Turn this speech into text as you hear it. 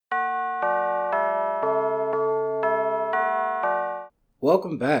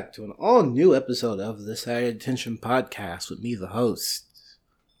welcome back to an all-new episode of the Saturday Attention Podcast with me, the host.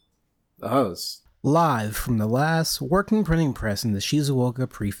 Live from the last working printing press in the Shizuoka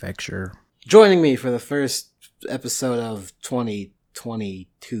Prefecture. Joining me for the first episode of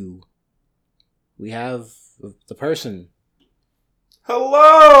 2022, we have the person.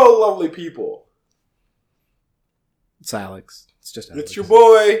 Hello, lovely people. It's Alex. It's just Alex. It's your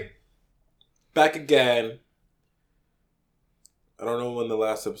boy. Back again. I don't know when the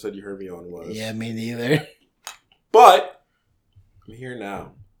last episode you heard me on was. Yeah, me neither. But I'm here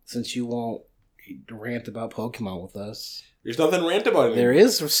now. Since you won't rant about Pokemon with us. There's nothing to rant about anymore. There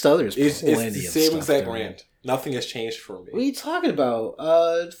is still. There's it's plenty the of same stuff exact there. rant. Nothing has changed for me. What are you talking about?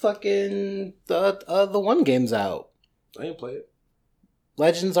 The one game's out. I didn't play it.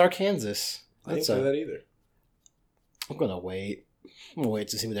 Legends Arkansas. I didn't play that either. I'm gonna wait. I'm gonna wait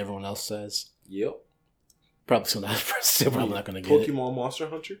to see what everyone else says. Yep. Probably still probably not gonna get it. Pokemon Monster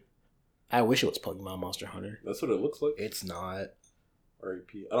Hunter? I wish it was Pokemon Monster Hunter. That's what it looks like. It's not.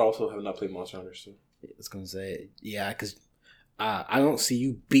 R.E.P. I also have not played Monster Hunter, so. I was gonna say, yeah, because I don't see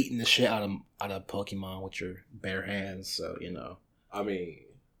you beating the shit out of Pokemon with your bare hands. So I mean,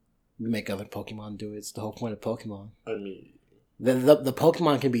 you make other Pokemon do it. It's the whole point of Pokemon. I mean, the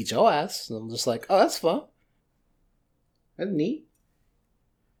Pokemon can beat your ass. And I'm just like, oh, that's fun. That's neat.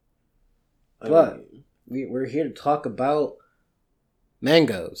 But we're here to talk about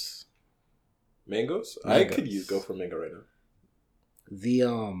mangoes. Mangoes? I could go for mango right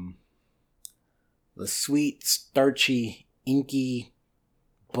now. The sweet, starchy, inky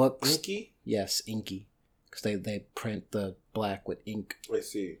books. Inky? Yes, inky. Because they print the black with ink. I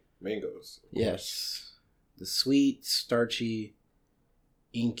see. Mangoes. Yes. The sweet, starchy,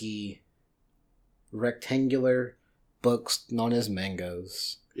 inky, rectangular books known as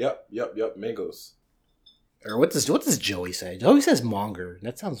mangoes. Yep. Mangoes. Or what does Joey say? Joey says monger.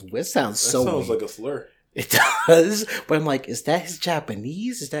 That sounds so sounds weird. like a slur. It does, but I'm like, is that his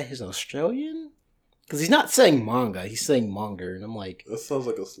Japanese? Is that his Australian? Because he's not saying manga, he's saying monger, and I'm like, that sounds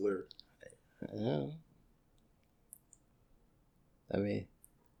like a slur. yeah. I mean,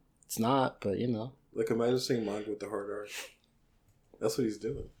 it's not, but Like, imagine saying manga with the hard R. That's what he's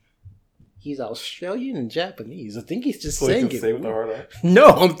doing. He's Australian and Japanese. I think he's just So saying he can it. say with the hard R? No,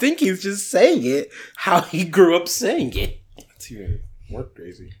 I think he's just saying it how he grew up saying it. That's even more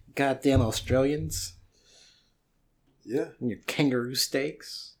crazy. Goddamn Australians. Yeah. And your kangaroo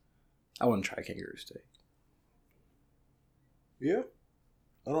steaks. I want to try kangaroo steak. Yeah.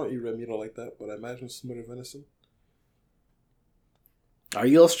 I don't eat red meat like that, but I imagine some of the venison. Are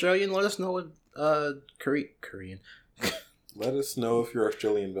you Australian? Let us know what Korean. Let us know if you're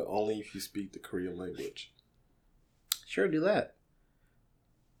Australian, but only if you speak the Korean language. Sure, do that.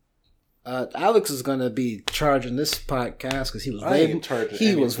 Alex is gonna be charging this podcast because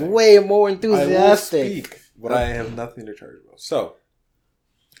he was way more enthusiastic. I will speak, but I have nothing to charge about. So,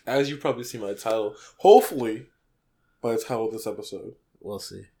 as you probably see my title, hopefully, by the title of this episode, we'll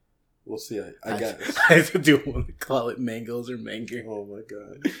see. We'll see. I guess I do want to call it mangoes or mango. Oh my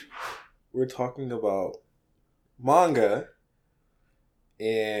god, we're talking about manga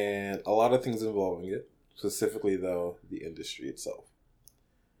and a lot of things involving it. Specifically, though, the industry itself.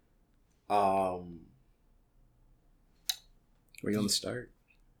 Where you want to start?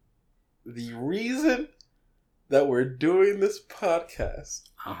 The reason that we're doing this podcast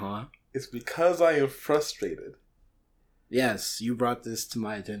is because I am frustrated. Yes, you brought this to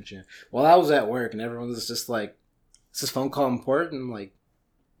my attention. Well, I was at work and everyone was just like, "Is this phone call important?" I'm like,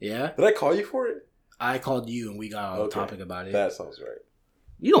 "Yeah." Did I call you for it? I called you and we got on a topic about it. That sounds right.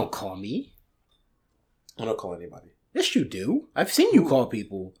 You don't call me. I don't call anybody. Yes, you do. I've seen you call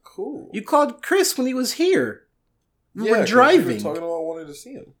people. Cool. You called Chris when he was here. We were driving. You were talking about wanting to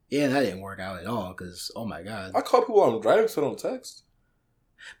see him. Yeah, that didn't work out at all because, oh my god. I call people while I'm driving so I don't text.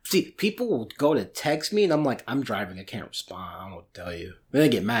 See, people will go to text me and I'm like, I'm driving, I can't respond. I don't know what to tell you. Then they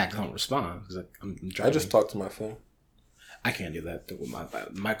get mad because I don't respond because I'm driving. I just talk to my phone. I can't do that.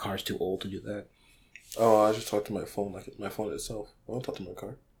 My car's too old to do that. Oh, I just talk to my phone, like my phone itself. I don't talk to my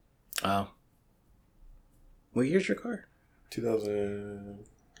car. Oh. What year's your car? 2000,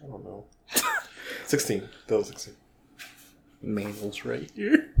 I don't know. 16. 2016. Manual's right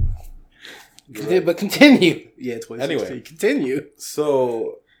here. Right. But continue. Yeah, 2016. Anyway, continue.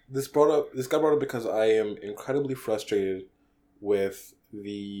 So this got brought up because I am incredibly frustrated with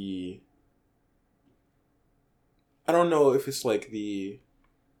the. I don't know if it's like the.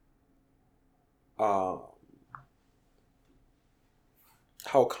 How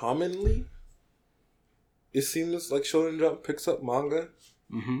commonly it seems like Shonen Jump picks up manga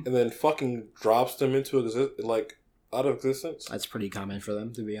and then fucking drops them into out of existence. That's pretty common for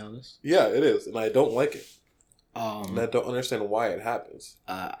them, to be honest. Yeah, it is, and I don't like it. And I don't understand why it happens.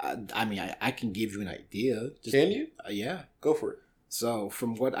 I mean, I can give you an idea. Can you? Yeah. Go for it. So,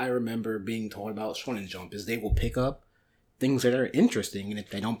 from what I remember being told about Shonen Jump is they will pick up things that are interesting, and if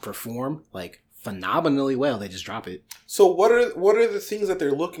they don't perform, like, phenomenally well, they just drop it. So what are the things that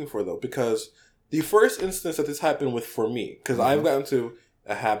they're looking for, though? Because the first instance that this happened with for me, because I've gotten to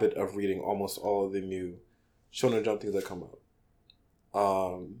a habit of reading almost all of the new Shonen Jump things that come out.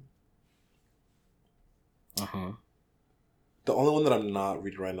 The only one that I'm not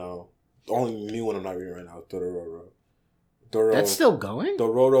reading right now, the only new one I'm not reading right now is Dororo. That's still going?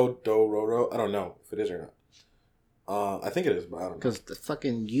 Dororo. I don't know if it is or not. I think it is, but I don't know. Because the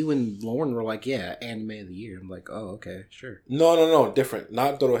fucking you and Lauren were like, yeah, anime of the year. I'm like, oh, okay, sure. No, different.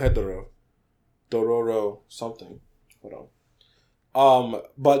 Not Dorohedoro. Dororo something. Hold on.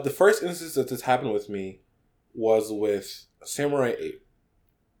 But the first instance that this happened with me was with Samurai 8.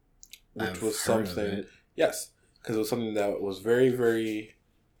 Which was something... Yes, because it was something that was very, very...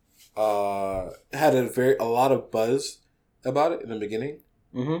 had a lot of buzz about it in the beginning.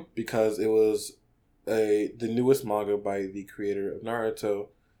 Mm-hmm. Because it was the newest manga by the creator of Naruto,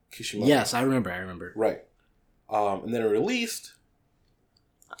 Kishimoto. Yes, I remember. Right. And then it released.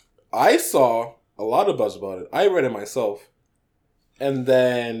 I saw a lot of buzz about it. I read it myself. And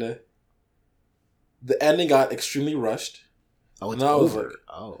then the ending got extremely rushed. Oh, it's over.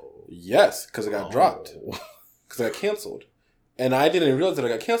 Yes, because it got dropped. Because it got canceled. And I didn't realize that it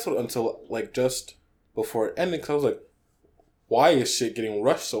got canceled until like just before it ended. Because I was like, why is shit getting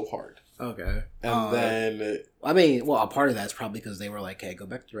rushed so hard? Okay. And then... I mean, well, a part of that's probably because they were like, hey, go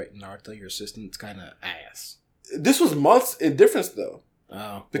back to writing Naruto. Your assistant's kind of ass. This was months in difference, though.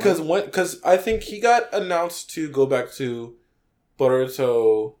 Oh. Because I think he got announced to go back to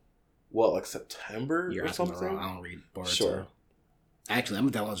Boruto, like September or something? I don't read Boruto. Sure. Actually, I'm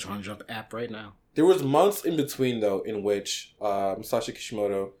downloading the Shonen Jump app right now. There was months in between, though, in which Masashi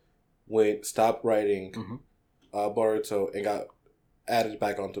Kishimoto stopped writing Boruto and got added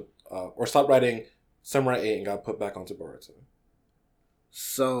back onto... or stopped writing Samurai 8 and got put back onto Boruto.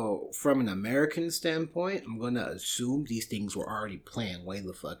 So, from an American standpoint, I'm going to assume these things were already planned way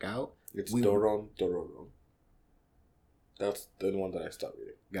the fuck out. It's Dororo. That's the one that I stopped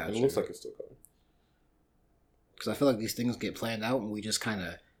reading. Gotcha. And it looks like it's still coming. Because I feel like these things get planned out and we just kind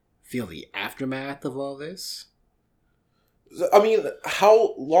of feel the aftermath of all this. I mean,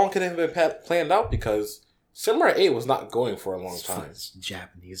 how long can it have been planned out? Because Samurai 8 was not going for a long time. It's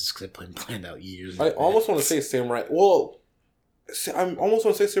Japanese. It's been planned out years. I almost want to say Samurai... Well, I almost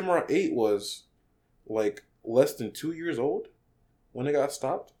want to say Samurai 8 was like less than 2 years old when it got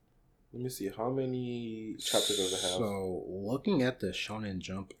stopped. Let me see. How many chapters does it have? So, looking at the Shonen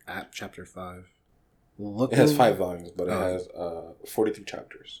Jump app, chapter 5. It has 5 volumes, but it has 43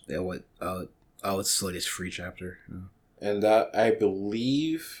 chapters. Yeah, what? It's the latest free chapter. Oh. And that, I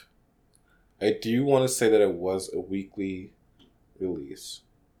believe... I do want to say that it was a weekly release.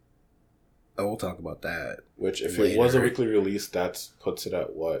 Oh, we'll talk about that. Which, if it was a weekly release, that puts it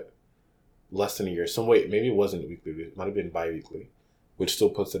at what? Less than a year. So wait, maybe it wasn't weekly. It might have been bi-weekly. Which still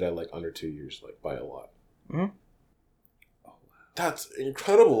puts it at like under 2 years, like by a lot. Mm-hmm. Oh, that's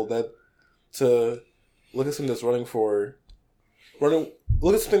incredible that to look at something that's running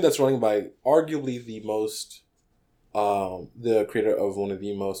by arguably the most, the creator of one of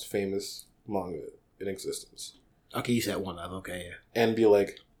the most famous manga in existence. Okay, you said one of, okay, yeah. And be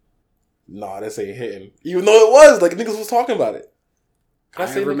like, nah, this ain't hitting. Even though it was, like, niggas was talking about it. Can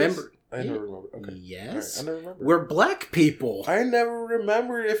I say remember. I never remember. Okay. Yes. Right, I never remember. We're black people. I never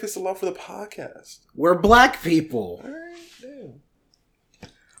remember if it's allowed for the podcast. We're black people. Alright,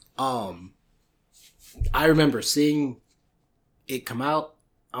 damn. I remember seeing it come out.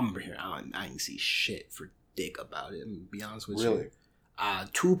 I'm here. I didn't see shit for dick about it. I'm gonna be honest with you. Really?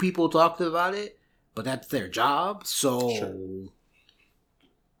 2 people talked about it, but that's their job. So, sure.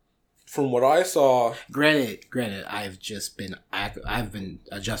 From what I saw, granted, I've been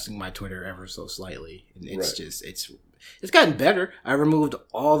adjusting my Twitter ever so slightly, and it's just it's gotten better. I removed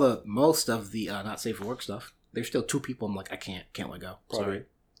most of the not safe for work stuff. There's still 2 people. I'm like, I can't let go. Probably. Sorry.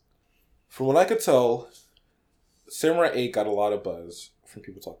 From what I could tell, Samurai 8 got a lot of buzz from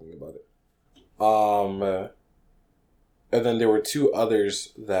people talking about it. And then there were 2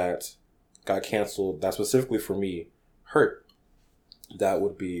 others that got canceled that specifically for me hurt. That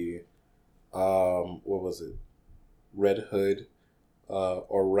would be, what was it? Red Hood,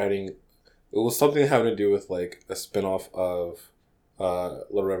 or writing. It was something having to do with like a spinoff of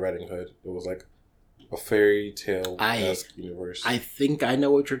Little Red Riding Hood. It was like a fairy tale-esque universe. I think I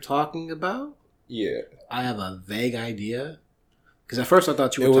know what you're talking about. Yeah. I have a vague idea. Because at first I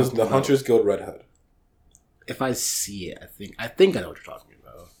thought you were talking about... It was the Hunters Guild Red Hood. If I see it, I think I know what you're talking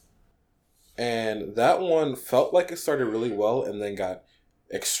about. And that one felt like it started really well and then got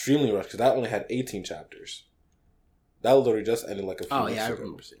extremely rushed because that only had 18 chapters. That literally just ended like a few weeks ago. I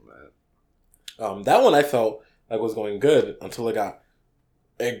remember seeing that. That one I felt like was going good until it got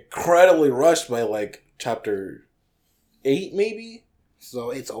incredibly rushed by like chapter 8 maybe.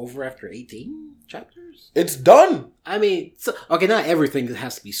 So it's over after 18 chapters? It's done! I mean, okay, not everything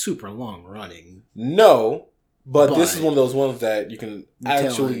has to be super long running. No, but this is one of those ones that you can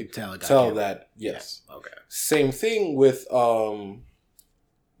actually tell that, yes. Yeah. Okay. Same thing with Nine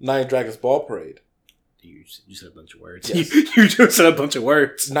Dragons Ball Parade. You said a bunch of words. Yes. You just said a bunch of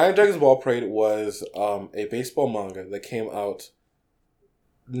words. Nine Dragons Ball Parade was a baseball manga that came out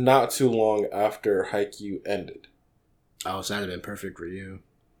not too long after Haikyuu ended. Oh, so that'd have been perfect for you.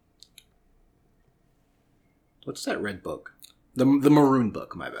 What's that red book? The maroon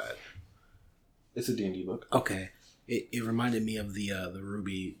book, my bad. It's a D&D book. Okay. It reminded me of the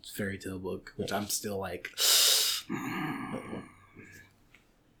Ruby fairy tale book, which I'm still like...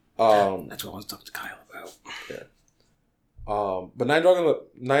 that's what I want to talk to Kyle about. Yeah. But Nine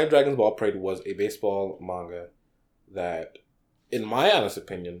Dragons Ball Parade was a baseball manga that, in my honest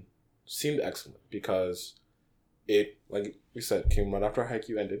opinion, seemed excellent because it, like we said, came right after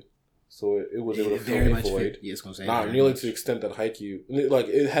Haikyuu ended. So it was able to fill a void. Not nearly to the extent that Haikyuu, like,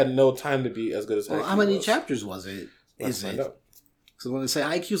 it had no time to be as good as Haikyuu. Well, how many chapters was it? Let's find out. So when they say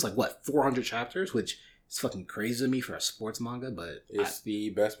Haikyuu's like, what, 400 chapters? Which is fucking crazy to me for a sports manga, but... It's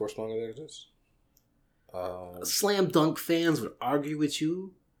the best sports manga that exists. Slam Dunk fans would argue with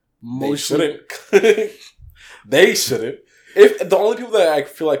you. They shouldn't. They shouldn't. If the only people that I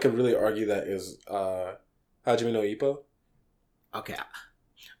feel like could really argue that is Hajime no Ippo. Okay.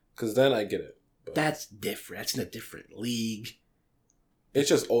 Because then I get it. But that's different. That's in a different league. It's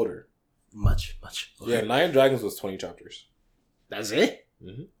just older. Much older. Yeah, Nine Dragons was 20 chapters. That's it?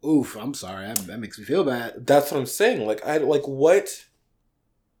 Mm-hmm. Oof, I'm sorry. That makes me feel bad. That's what I'm saying. What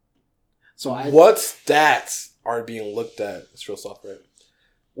stats are being looked at? It's real soft, right?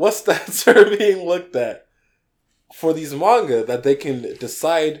 What stats are being looked at for these manga that they can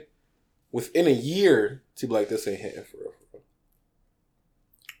decide within a year to be like, this ain't hitting for real?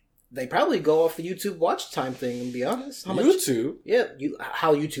 They probably go off the YouTube watch time thing, and be honest. YouTube? Yeah,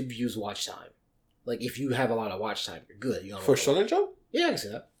 how YouTube views watch time. Like, if you have a lot of watch time, you're good. You For Shonen Jump? Yeah, I can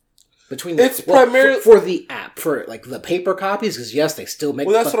see that. Primarily for the app, for like the paper copies, because yes, they still make.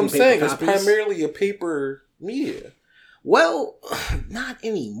 Well, that's what I'm saying. Copies. It's primarily a paper media. Well, not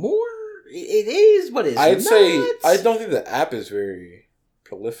anymore. It is, but it's I'd say I don't think the app is very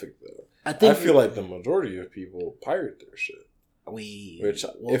prolific though. I feel like the majority of people pirate their shit. We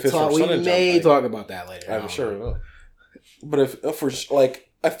may talk about that later. I'm sure we will. But if we're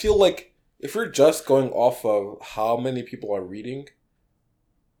like, I feel like if you're just going off of how many people are reading,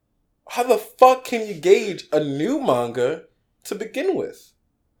 how the fuck can you gauge a new manga to begin with?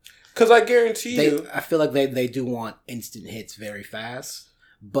 Because I guarantee you, I feel like they do want instant hits very fast.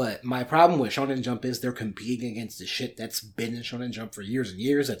 But my problem with Shonen Jump is they're competing against the shit that's been in Shonen Jump for years and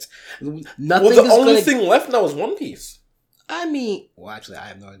years. That's nothing. Well, the only thing left now is One Piece. I mean, well, actually, I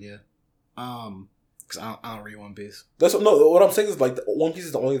have no idea. Because I don't read One Piece. What I'm saying is like One Piece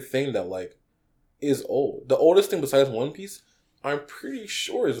is the only thing that like is old. The oldest thing besides One Piece, I'm pretty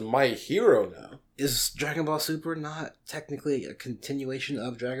sure, is My Hero now. Is Dragon Ball Super not technically a continuation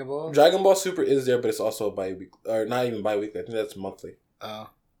of Dragon Ball? Dragon Ball Super is there, but it's also bi-weekly, or not even bi-weekly. I think that's monthly.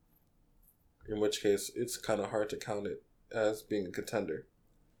 In which case, it's kind of hard to count it as being a contender.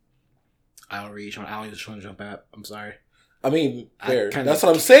 I don't use the Shonen Jump app. I'm sorry. I mean, that's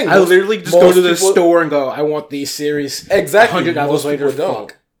what I'm saying. I literally just go to the store and go, I want these series. Exactly. $100 later,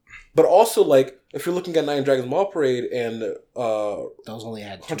 fuck. But also, like, if you're looking at Nine Dragons Ball Parade and those only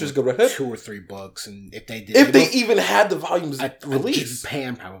had Hunters Go Red Hood, 2 or 3 books, and if they did, they even had the volumes released,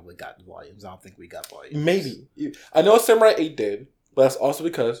 Japan probably got the volumes. I don't think we got volumes. Maybe. I know Samurai 8 did, but that's also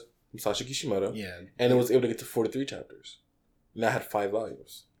because Masashi Kishimoto, and it was able to get to 43 chapters, and that had 5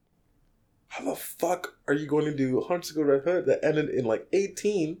 volumes. How the fuck are you going to do Hunters Go Red Hood that ended in like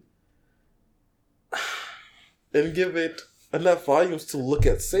 18 and give it enough volumes to look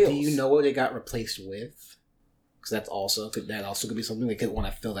at sales? Do you know what it got replaced with? Because that also could be something they could want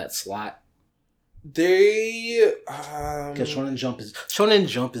to fill that slot. Because Shonen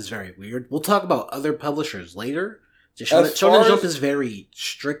Jump is very weird. We'll talk about other publishers later. Shonen Jump is very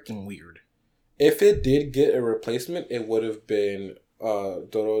strict and weird. If it did get a replacement, it would have been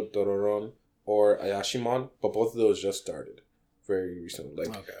Dororon or Ayashimon, but both of those just started very recently.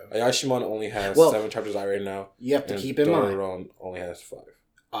 Like, okay. Ayashimon only has 7 chapters out right now. You have to keep in mind. Dororon only has 5.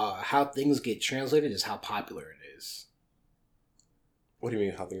 How things get translated is how popular it is. What do you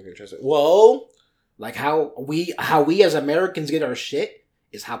mean how things get translated? Well, like how we as Americans get our shit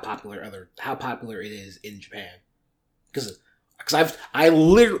is how popular it is in Japan. Because I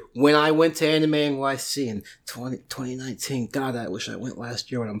literally, when I went to Anime NYC in 2019, God, I wish I went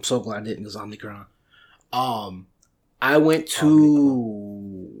last year, and I'm so glad I didn't because Omicron. I went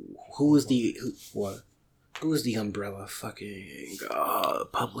to who was the umbrella fucking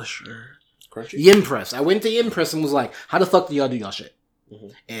publisher? Crunchy? Yimpress. I went to Yimpress and was like, "How the fuck do y'all do y'all shit?" Mm-hmm.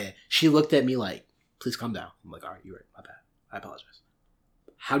 And she looked at me like, "Please calm down." I'm like, "All right, you're right. My bad. I apologize."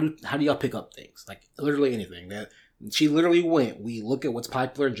 How do y'all pick up things? Like literally anything. That she literally went. We look at what's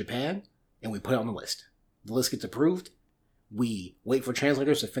popular in Japan and we put it on the list. The list gets approved. We wait for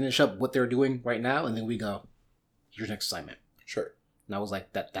translators to finish up what they're doing right now, and then we go, "Here's next assignment." Sure. And I was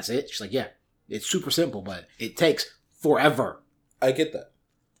like, "That's it." She's like, "Yeah, it's super simple, but it takes forever." I get that.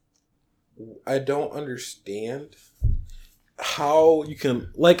 I don't understand how you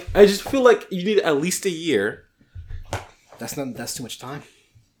can, like, I just feel like you need at least a year. That's too much time.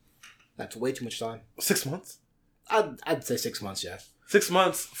 That's way too much time. 6 months? I'd say 6 months, yeah. 6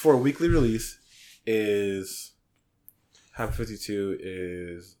 months for a weekly release is half 52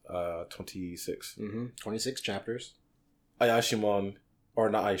 is 26. 26 chapters. Ayashimon, or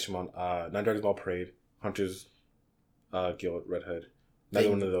not Ayashimon, Nine Dragons Ball Parade, Hunters Guild, Red Hood. Neither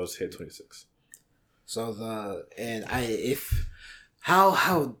one of those hit 26. So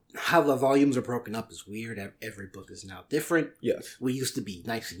how the volumes are broken up is weird. Every book is now different. Yes. We used to be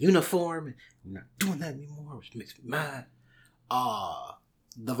nice and uniform, and we're not doing that anymore, which makes me mad.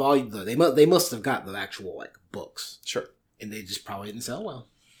 The volume, they must have got the actual like books. Sure. And they just probably didn't sell well.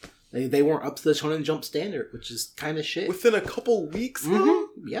 They weren't up to the Shonen Jump standard, which is kind of shit. Within a couple weeks, though?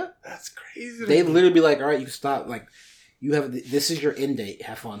 Yeah. That's crazy. They literally be like, "All right, you can stop. Like, you have this is your end date.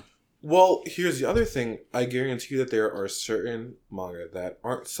 Have fun." Well, here's the other thing. I guarantee you that there are certain manga that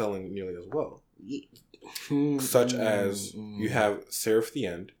aren't selling nearly as well. Such as you have Seraph the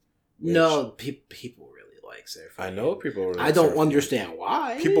End. No, people really like Seraph. I know people really like I don't understand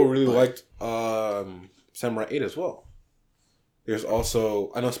why. People really liked Samurai 8 as well. There's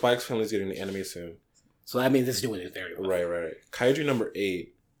also, I know Spy X Family's getting an anime soon. So that means it's doing it very well. Right. Kaiju number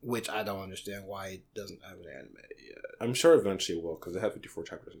 8. Which I don't understand why it doesn't have an anime yet. I'm sure eventually it will, because it has 54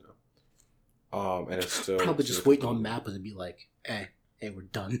 chapters now. And it's still probably just waiting on Mappa to be like, hey, we're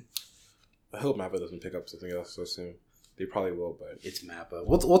done. I hope Mappa doesn't pick up something else so soon. They probably will, but it's Mappa.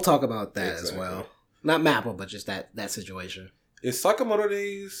 We'll talk about that as well. Not Mappa, but just that situation. Is Sakamoto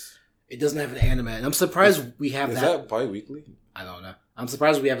Days? It doesn't have an anime, and I'm surprised we have that. Is that bi-weekly? I don't know. I'm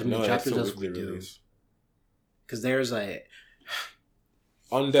surprised we have as many chapters as we do. Because there's a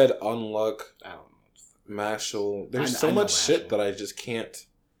Undead Unluck. I don't know. Mashle. There's so much shit that I just can't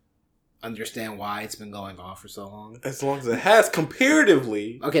understand why it's been going on for so long. As long as it has,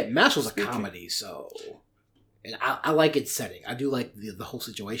 comparatively. Okay, Mashle's a comedy, so... And I like its setting. I do like the whole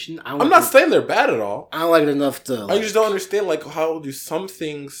situation. I'm not saying they're bad at all. I don't like it enough to... I just don't understand, like, how do some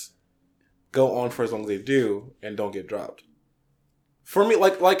things go on for as long as they do and don't get dropped? For me,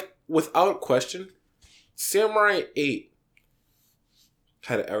 like without question, Samurai 8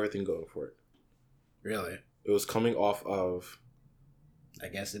 had everything going for it. Really? It was coming off of... I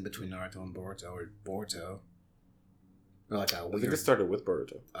guess in between Naruto and Boruto, or Boruto. Or like a weird... I think it started with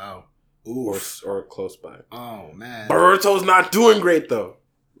Boruto. Oh. Or close by. Oh, man. Boruto's not doing great, though.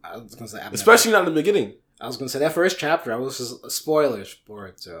 I was going to say... Especially not in the beginning. I was going to say, that first chapter, I was just... Spoilers for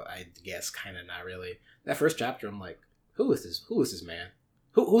it, so I guess kind of not really. That first chapter, I'm like, who is this? Who is this man?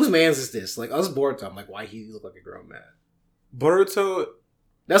 Whose man's is this? Like, us Boruto, I'm like, why he look like a grown man? Boruto...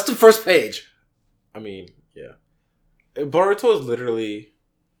 That's the first page. I mean, yeah. Boruto is literally...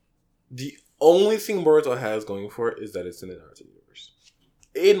 The only thing Boruto has going for it is that it's in the Naruto universe.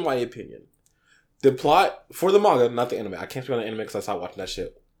 In my opinion. The plot... For the manga, not the anime. I can't speak on the anime because I stopped watching that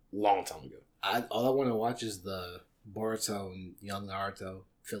shit a long time ago. All I want to watch is the Boruto and young Naruto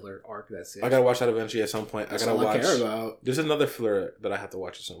filler arc. That's it. I gotta watch that eventually at some point. That's all I care about. There's another filler that I have to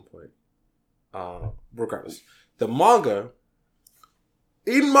watch at some point. Regardless. The manga...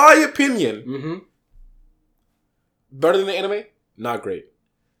 In my opinion, better than the anime, not great.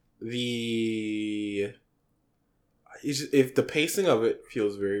 If the pacing of it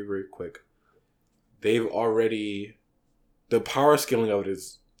feels very, very quick, the power scaling of it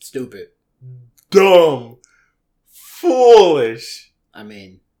is stupid, dumb, foolish. I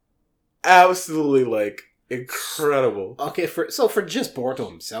mean, absolutely like incredible. Okay, for just Boruto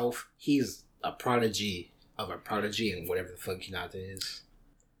himself, he's a prodigy of a prodigy and whatever the fuck Hinata is.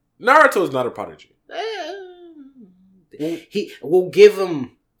 Naruto is not a prodigy. He will give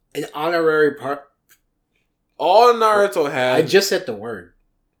him an honorary part. All Naruto had. I just said the word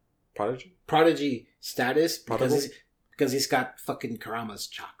prodigy status because he's got fucking Kurama's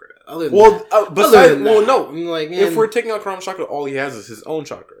chakra. No. I'm like, man, if we're taking out Kurama's chakra, all he has is his own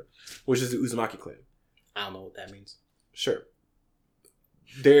chakra, which is the Uzumaki clan. I don't know what that means. Sure.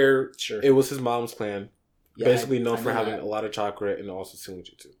 Sure. It was his mom's clan. Yeah, basically known for having a lot of chakra and also sealing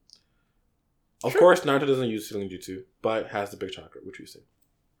jutsu. Of course, Naruto doesn't use sealing jutsu, but has the big chakra, which we see.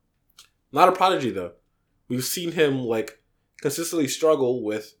 Not a prodigy though. We've seen him like consistently struggle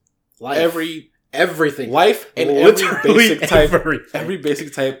with life. Everything. Life and every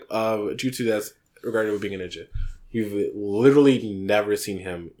basic type of jutsu that's regarded with being a ninja. We've literally never seen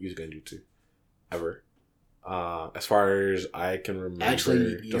him use genjutsu ever. As far as I can remember,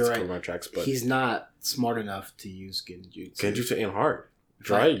 actually, you're right. My tracks, but he's not smart enough to use genjutsu. Genjutsu ain't hard.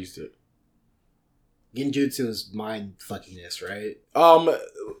 Jiraiya used it. Genjutsu is mind fuckiness, right?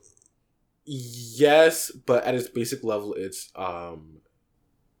 Yes, but at its basic level, it's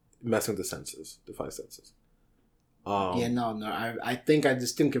messing with the senses, the five senses. I think I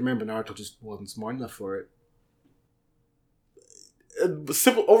distinctly remember Naruto just wasn't smart enough for it.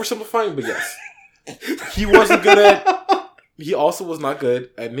 Oversimplifying, but yes. He wasn't good at. He also was not good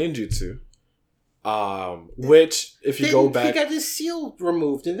at ninjutsu. Which, if you go back, he got his seal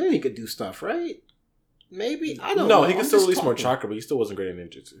removed, and then he could do stuff, right? Maybe I don't know. No, he could still release more chakra, but he still wasn't great at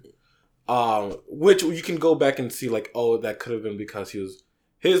ninjutsu. Which you can go back and see, like, oh, that could have been because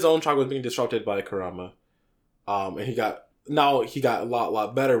his own chakra was being disrupted by Kurama, and he got a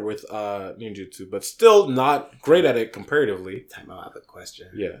lot better with ninjutsu, but still not great at it comparatively. Time out, I have a question.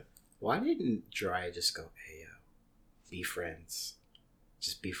 Yeah. Why didn't Jiraiya just go, hey, be friends?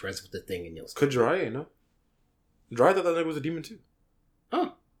 Just be friends with the thing and you'll... Could Jiraiya, no? Jiraiya thought that nigga was a demon too.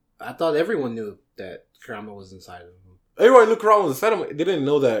 Oh. I thought everyone knew that Kurama was inside of him. Everyone knew Kurama was inside of him. They didn't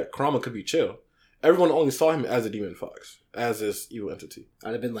know that Kurama could be chill. Everyone only saw him as a demon fox. As this evil entity.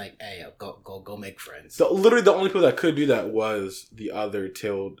 I'd have been like, hey, go make friends. Literally the only people that could do that was the other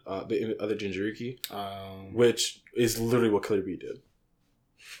tailed... the other Jinchuriki. Which is literally what Killer Bee did.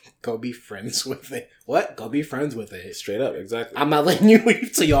 Go be friends with it. What? Go be friends with it. Straight up, exactly. I'm not letting you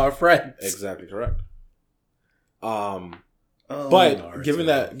leave till y'all are friends. Exactly correct. But Naruto. given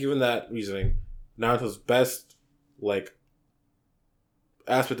that reasoning, Naruto's best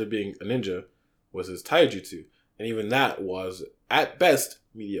aspect of being a ninja was his taijutsu, and even that was at best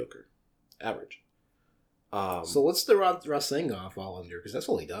mediocre, average. So what's the Rasengan fall under? Because that's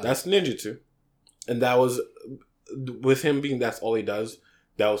all he does. That's ninjutsu, and that was with him being that's all he does.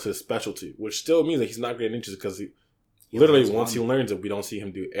 That was his specialty, which still means that he's not great at ninjutsu because he literally once he learns it, we don't see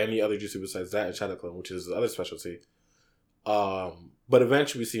him do any other jutsu besides that and Shadow Clone, which is his other specialty. But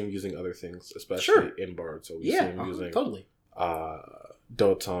eventually we see him using other things, especially in Bard. So we see him using totally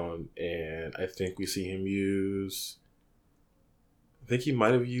Doton, and I think we see him use. I think he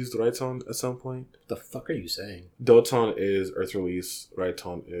might have used Raiton at some point. The fuck are you saying? Doton is Earth Release.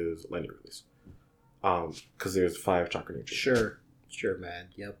 Raiton is Lightning Release. Because there's 5 chakra ninjas. Sure, man.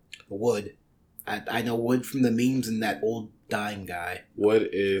 Yep. Wood. I know Wood from the memes and that old dying guy. Wood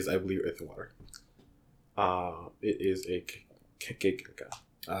is, I believe, Earth and Water. It is a Kekkei.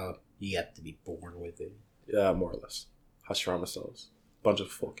 You have to be born with it. Yeah, more or less. Hashirama cells. Bunch of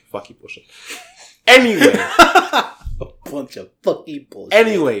fucky bullshit. Anyway. A bunch of fucky bullshit.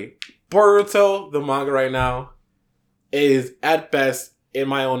 Anyway, Boruto, the manga right now, is at best, in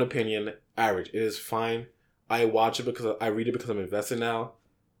my own opinion, average. It is fine. I watch it because I read it because I'm invested now.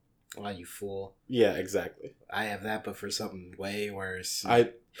 Oh, you fool. Yeah, exactly. I have that, but for something way worse. I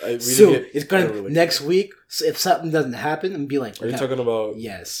read it's gonna really next week. So if something doesn't happen, and be like, are you talking about?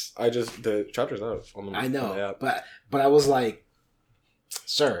 Yes. The chapter's out on the. I know, on the app. but I was like,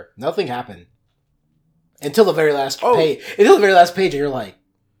 sir, nothing happened until the very last page. Until the very last page, and you're like,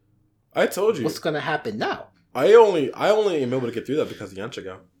 I told you what's gonna happen now. I only am able to get through that because of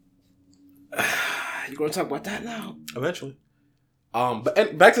Yanchigo. You're going to talk about that now? Eventually.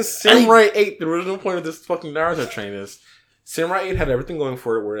 But back to Samurai 8, the original point of this fucking Naruto train is Samurai 8 had everything going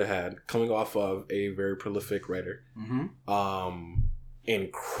for it where it had, coming off of a very prolific writer. Mm-hmm.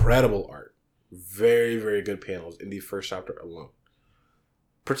 Incredible art. Very, very good panels in the first chapter alone.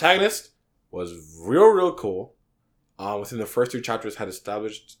 Protagonist was real cool. Within the first 3 chapters had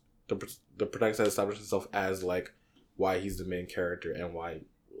established, the protagonist had established himself as, why he's the main character and why,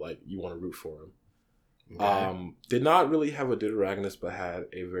 you want to root for him. Okay. Did not really have a deuteragonist, but had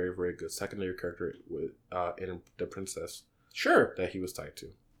a very, very good secondary character with in the princess. Sure. That he was tied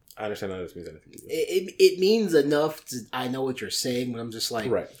to. I understand that this means anything to you. It means enough to I know what you're saying, but I'm just like,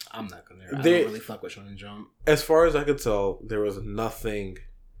 right. I'm not gonna. I don't really fuck with Shonen Jump. As far as I could tell, there was nothing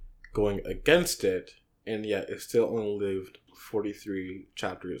going against it, and yet it still only lived 43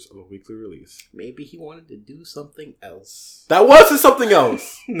 chapters of a weekly release. Maybe he wanted to do something else. That wasn't something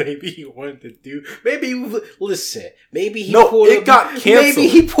else. Maybe he wanted to do. Listen. Maybe he got canceled. Maybe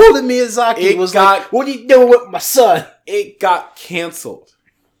he pulled a Miyazaki. Like, "What are you doing with my son?" It got canceled.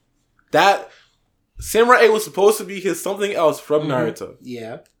 That Samurai 8 was supposed to be his something else from Naruto.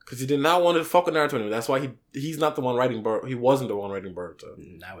 Yeah, because he did not want to fuck with Naruto anymore. That's why he's not the one writing. He wasn't the one writing Boruto.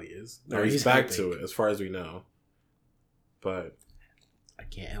 Now he is. Now he's back to it, as far as we know. But I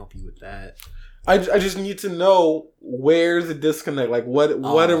can't help you with that. I just need to know where's the disconnect. Like what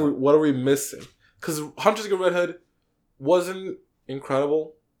are we missing? Because Hunter's Good Red Hood wasn't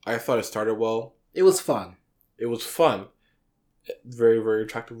incredible. I thought it started well. It was fun. It was fun. Very, very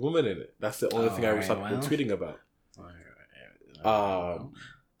attractive woman in it. That's the only thing I ever saw people tweeting about. Oh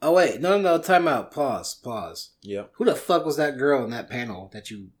wait, no, time out. Pause. Yeah. Who the fuck was that girl in that panel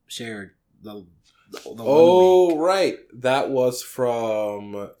that you shared? The right. That was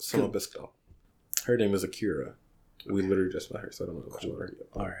from Summer Bisco. Her name is Akira. We literally just met her, so I don't know much about her yet.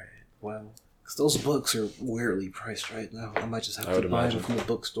 Alright. Well, because those books are weirdly priced right now. I might just have to buy them from the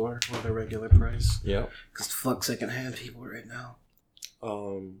bookstore for their regular price. Yeah. Because fuck secondhand people right now.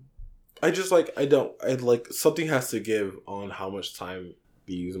 Something has to give on how much time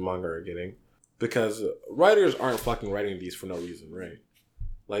these manga are getting. Because writers aren't fucking writing these for no reason, right?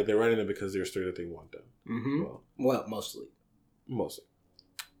 Like, they're writing them because they're sure that they want them. Mm-hmm. Well, mostly.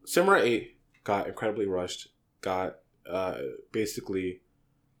 Samurai 8 got incredibly rushed. Got,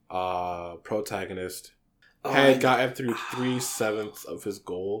 protagonist had gotten through 3/7 of his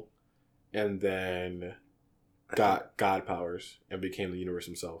goal. And then got god powers and became the universe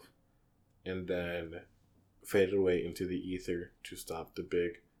himself. And then faded away into the ether to stop the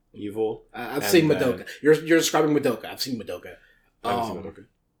big evil. I've seen Madoka. You're describing Madoka. I've seen Madoka.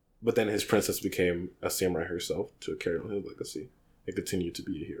 But then his princess became a samurai herself to carry on his legacy and continue to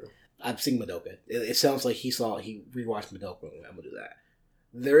be a hero. I've seen Madoka. It sounds like he rewatched Madoka. I'm gonna do that.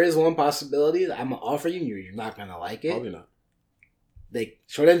 There is one possibility that I'm gonna offer you. You're not gonna like it. Probably not.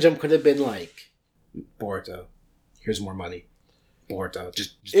 Shonen Jump could have been like Boruto. Here's more money. Boruto.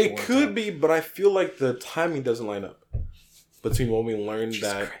 Just it Boruto. could be, but I feel like the timing doesn't line up between when we learned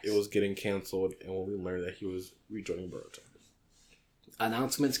it was getting canceled and when we learned that he was rejoining Boruto.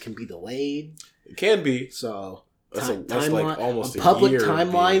 Announcements can be delayed. It can be. So that's like almost public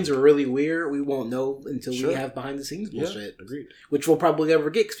timelines are really weird. We won't know until we have behind the scenes bullshit. Agreed. Which we'll probably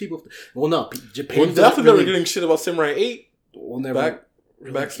never get because people. Well, no, Japan. We're definitely never getting shit about Samurai 8. We'll never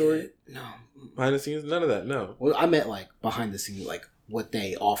backstory. No, behind the scenes, none of that. No. Well, I meant like behind the scenes, like what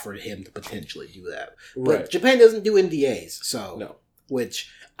they offered him to potentially do that. Right. But Japan doesn't do NDAs, so no. Which,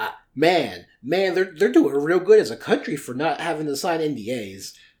 man, they're doing real good as a country for not having to sign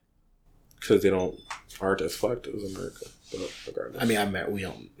NDAs. Because they aren't as fucked as America. But regardless, I mean, we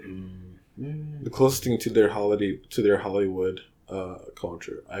don't. The closest thing to their Hollywood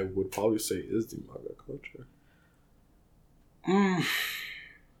culture, I would probably say, is the manga culture.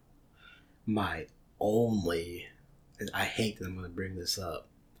 My only, and I hate that I'm going to bring this up.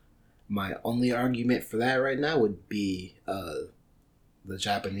 My only argument for that right now would be the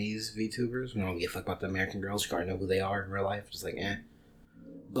Japanese VTubers. We don't give a fuck about the American girls. You already know who they are in real life. Just like, eh.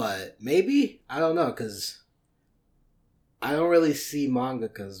 But maybe, I don't know, because I don't really see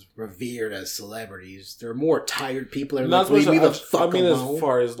mangaka revered as celebrities. They're more tired people that are like, leave me the fuck alone. As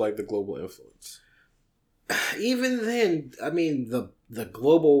far as like the global influence. Even then, I mean, the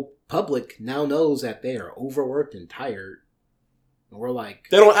global public now knows that they are overworked and tired. And we're like...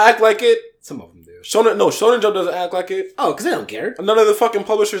 They don't act like it. Some of them do. Shonen Jump doesn't act like it. Oh, because they don't care. None of the fucking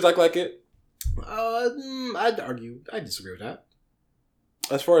publishers act like it. I'd disagree with that.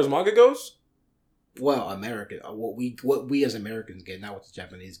 As far as manga goes? Well, American. What we as Americans get, not what the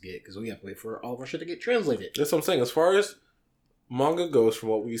Japanese get, because we have to wait for all of our shit to get translated. That's what I'm saying. As far as manga goes, from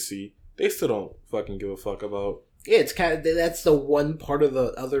what we see, they still don't fucking give a fuck about... Yeah, it's kind of... That's the one part of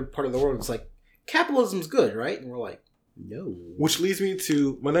the other part of the world. It's like, capitalism's good, right? And we're like, no. Which leads me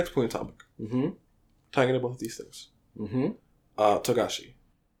to my next point topic. Mm-hmm. Tying into both these things. Mm-hmm. Togashi.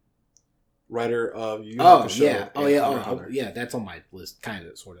 Writer of Yu Yu Hakusho. Yeah, that's on my list, kind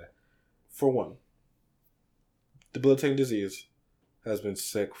of, sort of. For one, debilitating disease, has been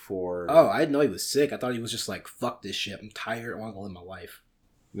sick for... Oh, I didn't know he was sick. I thought he was just like, fuck this shit. I'm tired. I want to live my life.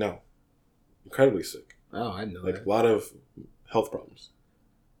 No. Incredibly sick. Oh, I know that. A lot of health problems.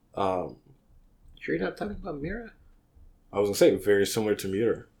 Sure you're not talking about Mira? I was going to say, very similar to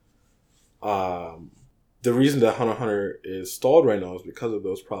Mira. The reason that Hunter x Hunter is stalled right now is because of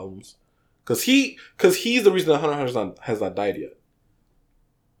those problems. Because he's the reason that Hunter x Hunter has not died yet.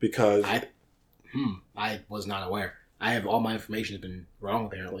 Because I was not aware. I have all my information has been wrong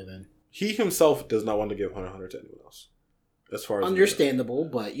apparently. Then he himself does not want to give Hunter x Hunter to anyone else. As far as understandable,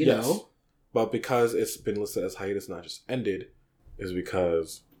 but you know, but because it's been listed as hiatus, not just ended, is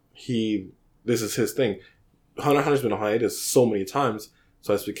because this is his thing. Hunter x Hunter's been on hiatus so many times,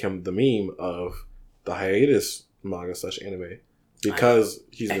 so it's become the meme of the hiatus manga / anime because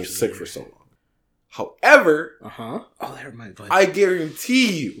he's been sick for so long. However, that reminds me. I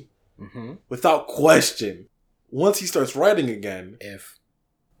guarantee you, without question, once he starts writing again,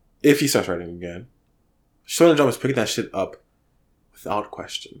 if he starts writing again, Shonen Jump is picking that shit up without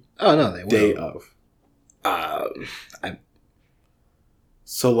question. Oh no, they will. Day of.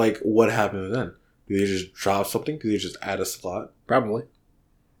 So like, what happens then? Do they just drop something? Do they just add a slot? Probably.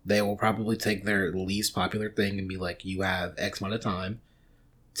 They will probably take their least popular thing and be like, "You have X amount of time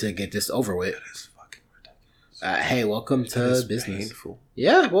to get this over with." That is fucking ridiculous. Hey, welcome to business. Painful.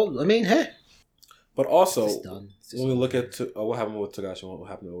 Yeah, well, I mean, hey. But also, when we look at what happened with Togashi and what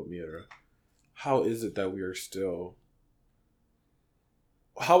happened with Miura, how is it that we are still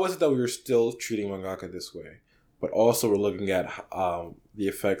treating mangaka this way? But also we're looking at the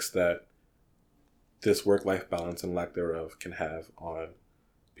effects that this work-life balance and lack thereof can have on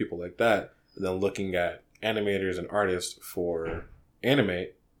people like that. And then looking at animators and artists for anime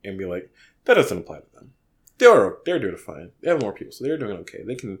and be like, that doesn't apply to them. They're doing fine. They have more people, so they're doing okay.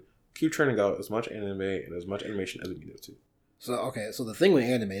 They can keep churning out as much anime and as much animation as we need to. So the thing with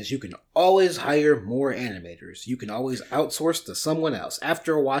anime is you can always hire more animators. You can always outsource to someone else.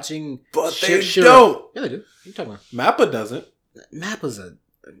 After watching... But they don't! Yeah, they do. What are you talking about? Mappa doesn't. Mappa's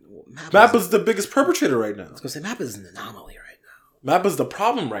the biggest perpetrator right now. I was going to say, Mappa's an anomaly right now. Mappa's the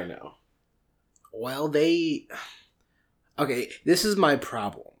problem right now. Well, Okay, this is my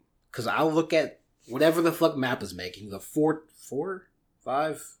problem. Because I'll look at whatever the fuck Mappa's making. The 4,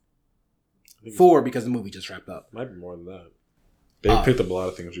 5... 4 because the movie just wrapped up. Might be more than that. They picked up a lot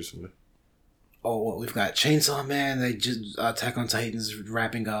of things recently. Oh, well, we've got Chainsaw Man. They just Attack on Titan's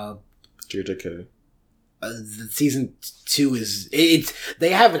wrapping up. JJK. The season 2 is they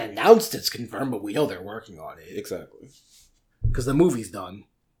haven't announced it's confirmed, but we know they're working on it. Exactly. Because the movie's done.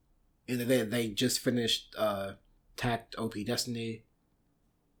 And they just finished Tact OP Destiny.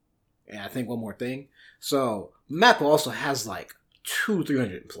 And I think one more thing. So Mappa also has like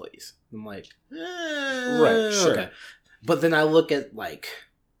 200-300 employees. I'm like, right, sure. Okay. But then I look at like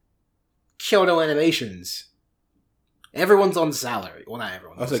Kyoto Animations. Everyone's on salary. Well, not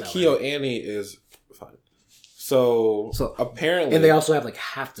everyone. I was like, Kyo Annie is fine. So apparently, and they also have like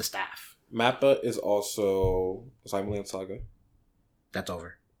half the staff. Mappa is also Simon Saga. That's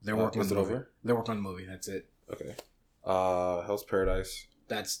over. They're working on the movie. They're working on the movie. That's it. Okay. Hell's Paradise.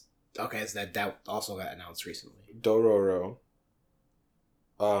 That's okay. So that also got announced recently. Dororo.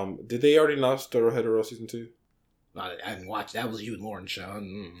 Did they already announce Dorohedoro season 2? I didn't watch. That was you and Lauren's show.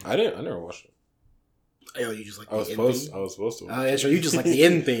 I never watched it. Oh, you just like I was supposed to watch it. Oh, that's right. You just like the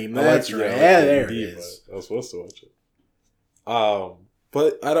end theme. That's right. Yeah, there it is. I was supposed to watch it.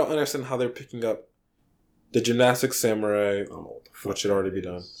 But I don't understand how they're picking up the Gymnastic Samurai, which should already be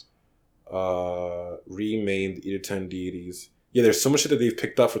done. Remade the Eater 10 Deities. Yeah, there's so much shit that they've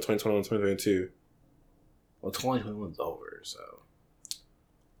picked up for 2021 2022. Well, 2021's over, so...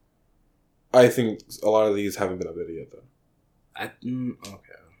 I think a lot of these haven't been updated yet, though.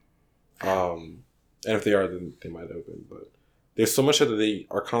 Okay. And if they are, then they might have been. But there's so much that they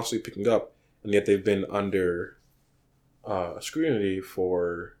are constantly picking up, and yet they've been under scrutiny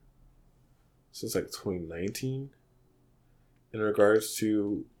since like 2019 in regards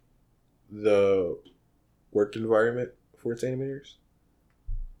to the work environment for its animators.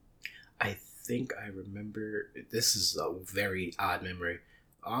 I think I remember. This is a very odd memory.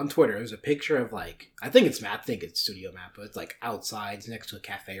 On Twitter, there's a picture of like I think it's Studio Mappa. It's like outside, it's next to a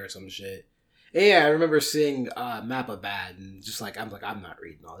cafe or some shit. And yeah, I remember seeing Mappa Bad and just like I'm not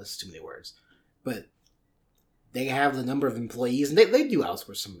reading all this. Is too many words. But they have the number of employees and they do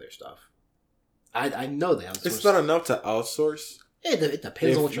outsource some of their stuff. I know they outsource. It's not enough to outsource. It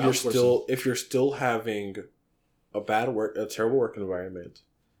depends on what you're outsourcing. If you're still having a terrible work environment,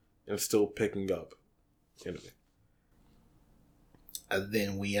 and still picking up anime.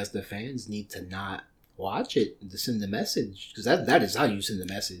 Then we as the fans need to not watch it to send the message, because that is how you send the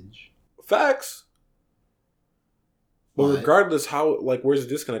message. Facts. But regardless, where's the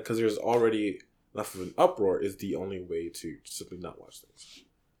disconnect? Because there's already enough of an uproar. Is the only way to simply not watch things.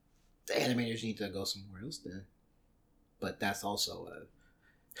 The animators need to go somewhere else then. But that's also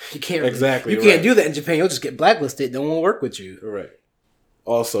You can't exactly. You can't do that in Japan. You'll just get blacklisted. No one will work with you. Right.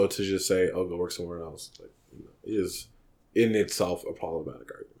 Also, to just say, "Oh, go work somewhere else," is in itself a problematic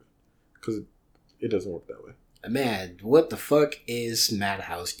argument because it doesn't work that way. Man, what the fuck is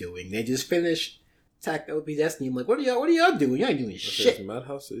Madhouse doing? They just finished Attack OP Destiny. I'm like, what are y'all doing? You ain't doing shit. Does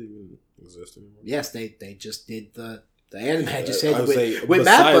Madhouse even exist anymore? Yes, they just did the anime I just said with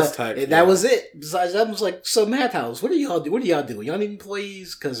Mappa. That was it. Besides that, I was like, so Madhouse, what are y'all doing? Y'all need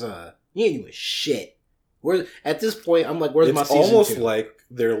employees? Because you ain't doing shit. At this point, I'm like, where's my season 2? It's almost like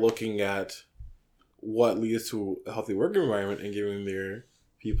they're looking at what leads to a healthy work environment and giving their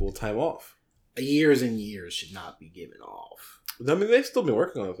people time off. Years and years should not be given off. I mean, they've still been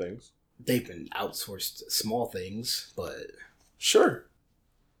working on things. They've been outsourced small things, but... Sure.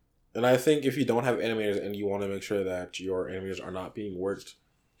 And I think if you don't have animators and you want to make sure that your animators are not being worked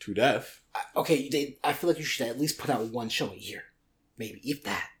to death... I feel like you should at least put out one show a year. Maybe, if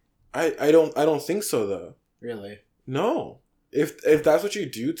that. I don't think so, though. Really? No. If that's what you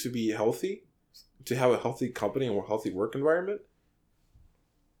do to be healthy, to have a healthy company and a healthy work environment...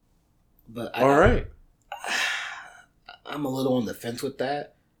 But Alright. I'm a little on the fence with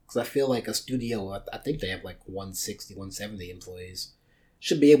that. Because I feel like a studio, I think they have like 160, 170 employees,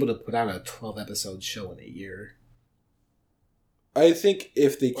 should be able to put out a 12-episode show in a year. I think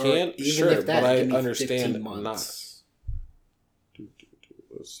if they can, even sure, if that, but I understand not. Let's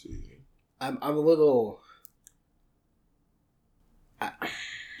see. I'm a little...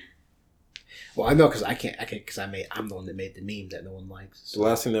 Well, I know because I can't because I'm the one that made the meme that no one likes. So. The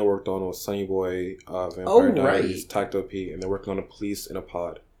last thing they worked on was Sunny Boy, Vampire Diaries, Tacto P, and they're working on a Police in a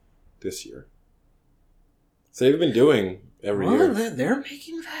Pod this year. So they've been doing every year. They're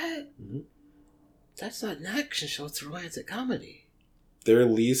making that? Mm-hmm. That's not an action show, it's a romantic comedy. They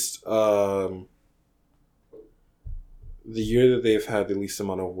released the year that they've had the least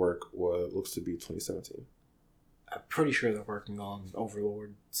amount of work looks to be 2017. I'm pretty sure they're working on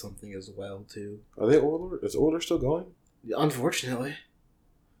Overlord something as well, too. Are they Overlord? Is Overlord still going? Unfortunately.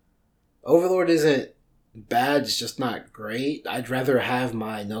 Overlord isn't bad, it's just not great. I'd rather have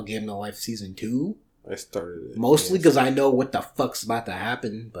my No Game No Life Season 2. I started it. Mostly because I know what the fuck's about to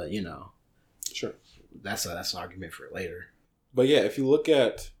happen, but you know. Sure. That's an argument for later. But yeah, if you look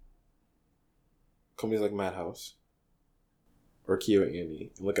at companies like Madhouse or Kyo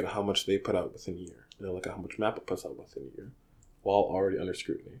Andy and look at how much they put out within a year, and then look at how much Mappa puts out within a year, while already under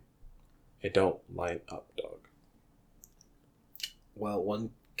scrutiny, it don't line up, dog. Well, one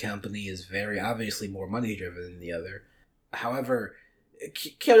company is very obviously more money driven than the other. However,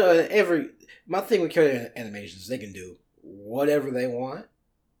 my thing with Kyoto Animations, they can do whatever they want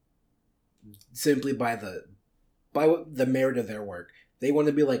simply by the merit of their work. They want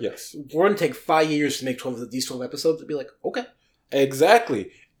to be like, yes, we're going to take 5 years to make these 12 episodes. To be like, okay.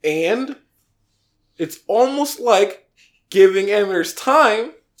 Exactly. And it's almost like giving animators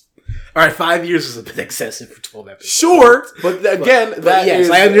time. All right, 5 years is a bit excessive for 12 episodes. Sure, but again, that yes, is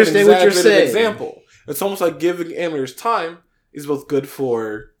I understand what you're saying. Example. It's almost like giving animators time is both good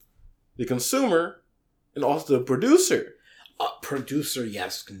for the consumer and also the producer. Producer,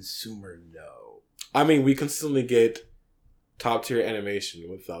 yes. Consumer, no. I mean, we consistently get top tier animation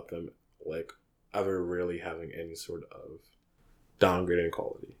without them ever really having any sort of downgrading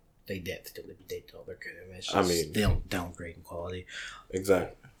quality. They do all their good animations. I mean, they don't downgrade in quality.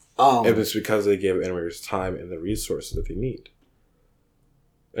 Exactly. If it's because they give animators time and the resources that they need.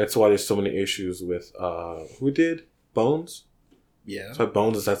 That's why there's so many issues with who did Bones? Yeah. So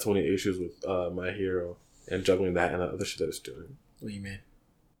Bones has had so many issues with My Hero and juggling that and the other shit that it's doing. What do you mean?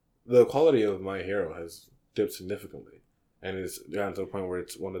 The quality of My Hero has dipped significantly, and it's gotten to the point where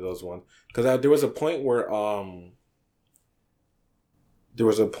it's one of those ones. Because there was a point where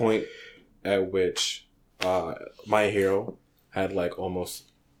at which My Hero had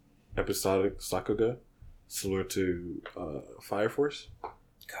almost episodic Sakuga, similar to Fire Force.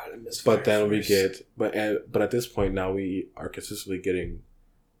 God, I miss Fire Force. Then we get, but at this point now we are consistently getting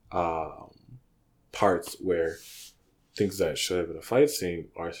parts where things that should have been a fight scene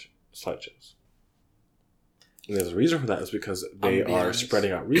are slideshows. And there's a reason for that is because they are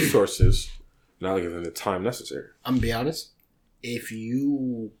spreading out resources, not giving them the time necessary. I'm gonna be honest. If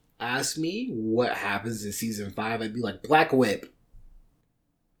you ask me what happens in season 5, I'd be like Black Whip.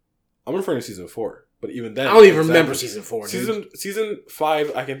 I'm referring to season 4, but even then, I don't even remember season 4. Season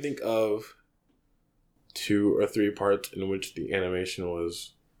 5, I can think of 2 or 3 parts in which the animation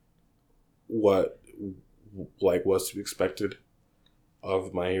was what was to be expected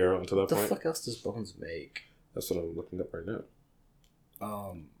of My Hero until that point. What the fuck else does Bones make? That's what I'm looking up right now.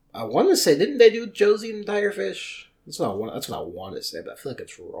 I want to say, didn't they do Josie and the Tiger Fish? That's what I want to say, but I feel like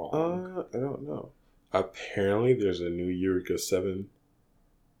it's wrong. I don't know. Apparently, there's a new Eureka 7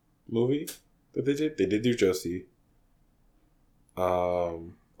 movie that they did. They did do Josie.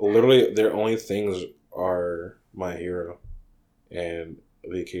 Literally, their only things are My Hero and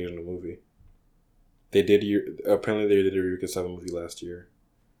the occasional movie. Apparently they did a Eureka 7 movie last year.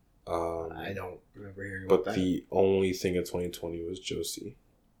 I don't remember hearing about that. But the only thing in 2020 was Josie.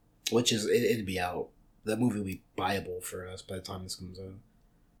 Which is, it'd be out. That movie will be buyable for us by the time this comes out.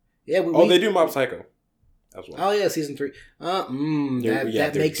 Yeah, they do Mob Psycho as well. Oh yeah, season 3.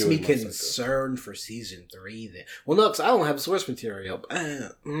 That makes me concerned for season 3. Then, well, no, because I don't have source material.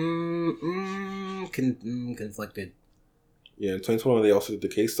 Conflicted. Yeah, in 2021 they also did the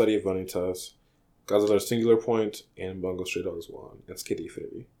case study of Vanitas, Godzilla Singular Point, and Bungo Stray Dogs 1, and Skate to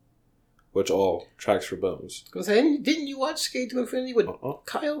Infinity, which all tracks for Bones. I was saying, didn't you watch Skate to Infinity with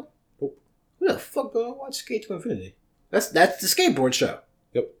Kyle? Nope. Who the fuck do I watch Skate to Infinity? That's the skateboard show.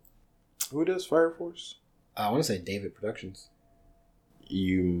 Yep. Who does Fire Force? I want to say David Productions.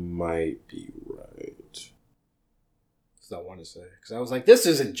 You might be right. That's what I want to say. Because I was like, this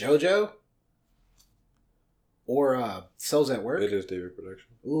isn't JoJo. Or Cells at Work. It is David Productions.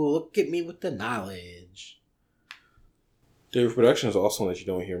 Ooh, look at me with the knowledge. David Productions is also one that you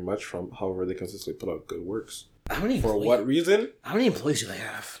don't hear much from. However, they consistently put out good works. For what reason? How many employees do they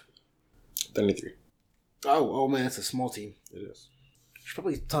have? 33. Oh man, it's a small team. It is. We should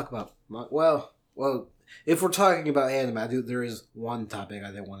probably talk about... Well, if we're talking about anime, there is one topic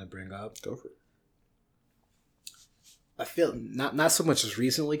I didn't want to bring up. Go for it. I feel not so much as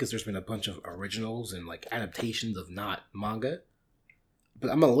recently, because there's been a bunch of originals and like adaptations of not manga, but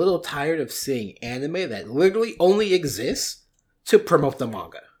I'm a little tired of seeing anime that literally only exists to promote the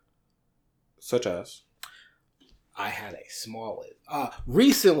manga. Such as? I had a small...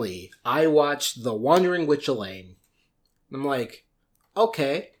 recently, I watched The Wandering Witch Elaine. I'm like,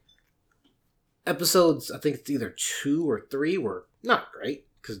 okay. Episodes, I think it's either 2 or 3, were not great,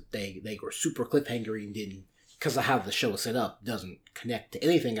 because they were super cliffhangery and didn't... Because of how the show is set up, doesn't connect to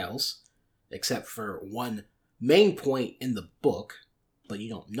anything else except for one main point in the book, but you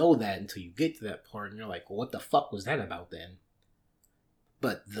don't know that until you get to that part, and you're like, well, what the fuck was that about then?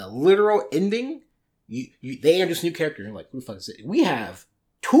 But the literal ending, they introduce a new character, and you're like, who the fuck is it? We have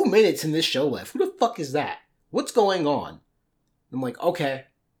 2 minutes in this show left. Who the fuck is that? What's going on? I'm like, okay,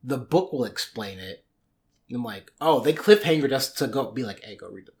 the book will explain it. And I'm like, oh, they cliffhangered us to go be like, hey, go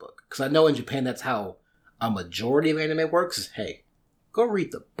read the book. Because I know in Japan that's how a majority of anime works, is, hey, go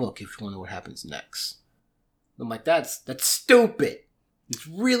read the book if you want to know what happens next. I'm like, that's stupid. It's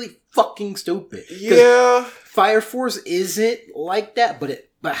really fucking stupid. Yeah. Fire Force isn't like that,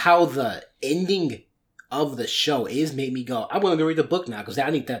 but how the ending of the show is made me go, I want to go read the book now because I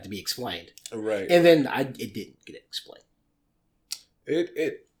need that to be explained. Right. And then it didn't get explained.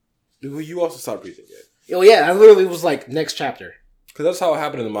 You also stopped reading it. Oh yeah, I literally was like, next chapter. Because that's how it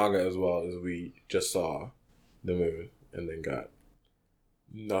happened in the manga as well, is we just saw the movie and then got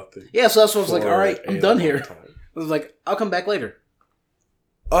nothing. Yeah, so that's what I was like, alright, I'm done here. I was like, I'll come back later.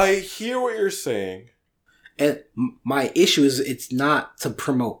 I hear what you're saying. And my issue is it's not to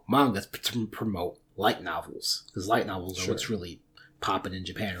promote mangas, but to promote light novels. Because light novels are what's really popping in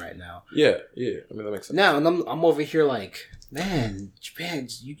Japan right now. Yeah. I mean, that makes sense. Now, and I'm over here like, man, Japan,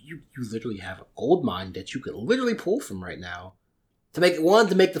 you literally have a gold mine that you could literally pull from right now. To make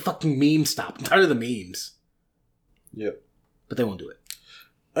the fucking memes stop. I'm tired of the memes. Yep. But they won't do it.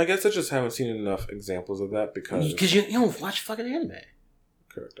 I guess I just haven't seen enough examples of that because you don't watch fucking anime.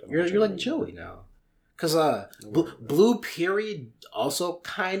 Correct. You're like Joey now. Because Blue Period also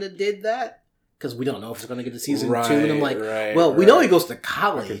kind of did that. Because we don't know if it's going to get to season 2. And I'm like, we know he goes to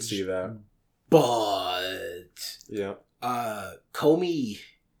college. I can see that. But... Yeah. Comey...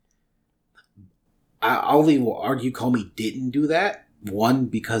 I only will argue Comey didn't do that. One,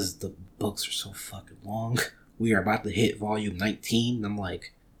 because the books are so fucking long. We are about to hit volume 19. And I'm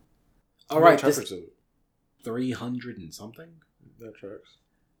like, alright, this 300 and something? That tracks.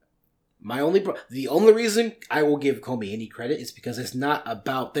 The only reason I will give Comey any credit is because it's not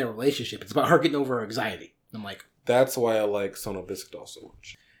about their relationship. It's about her getting over her anxiety. I'm like... That's why I like Sono Biscuit so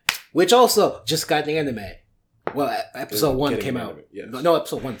much. Which also just got the anime. Well, episode 1 came out. Yes. No,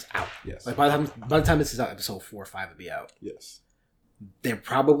 episode 1's out. Yes. Like by the time this is out, episode 4 or 5 will be out. Yes. They're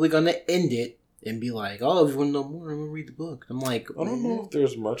probably gonna end it and be like, "Oh, if you want to know more, I'm gonna read the book." I'm like, I don't know if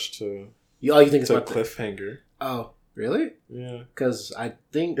there's much to. You think it's about cliffhanger? Oh, really? Yeah. Because I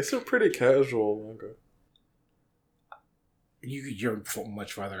think it's a pretty casual manga. You're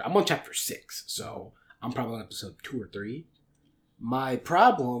much farther. I'm on chapter 6, so I'm probably on episode 2 or 3. My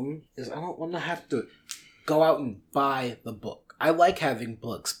problem is I don't want to have to go out and buy the book. I like having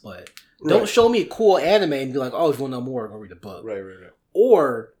books, but don't show me a cool anime and be like, oh, if you want to know more, go read a book. Right.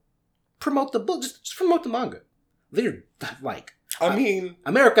 Or promote the book. Just promote the manga. They're like... I mean...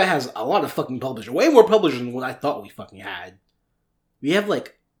 America has a lot of fucking publishers. Way more publishers than what I thought we fucking had. We have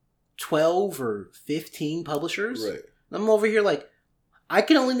like 12 or 15 publishers. Right. I'm over here like, I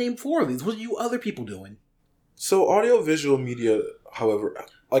can only name 4 of these. What are you other people doing? So audiovisual media, however,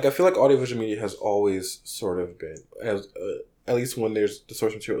 like I feel like audiovisual media has always sort of been, as at least when there's the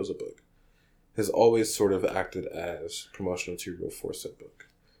source material as a book, has always sort of acted as promotional material for said book.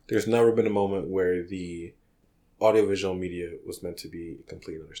 There's never been a moment where the audiovisual media was meant to be a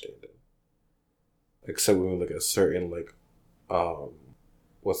complete understanding. Except when we look at certain, like,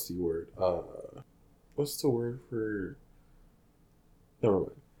 what's the word? What's the word for... Never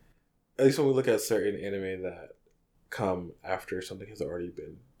mind. At least when we look at certain anime that come after something has already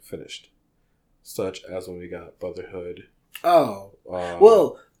been finished. Such as when we got Brotherhood. Oh.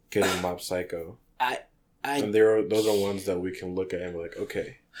 Well... Getting Mob Psycho. And those are ones that we can look at and be like,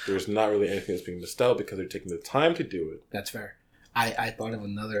 okay, there's not really anything that's being missed out because they're taking the time to do it. That's fair. I thought of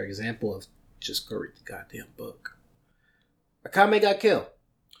another example of just go read the goddamn book. Akame got killed.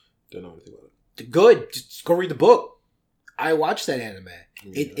 Don't know anything about it. Good. Just go read the book. I watched that anime.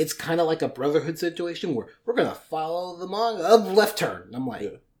 Yeah. It's kind of like a Brotherhood situation where we're going to follow the manga of Left Turn. I'm like...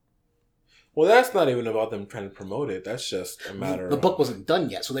 Yeah. Well, that's not even about them trying to promote it. That's just a matter of... The book wasn't done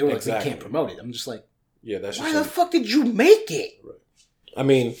yet, so they were like, we can't promote it. I'm just like... Yeah, that's why the fuck did you make it? Right. I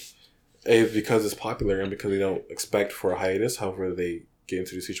mean, because it's popular and because they don't expect for a hiatus. However, they get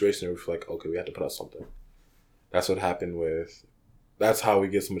into the situation where we feel like, okay, we have to put out something. That's what happened with... That's how we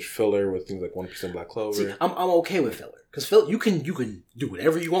get so much filler with things like One Piece and Black Clover. See, I'm okay with filler. Because you can do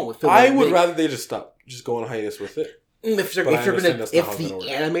whatever you want with filler. I would rather they just stop. Just go on hiatus with it. If the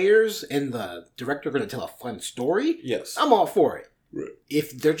animators and the director are going to tell a fun story, yes, I'm all for it. Right.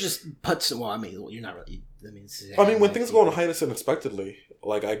 If they're just well, I mean, you're not really. I mean, when things go on hiatus unexpectedly,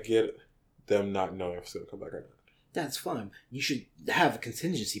 like I get them not knowing if it's going to come back or not. That's fine. You should have a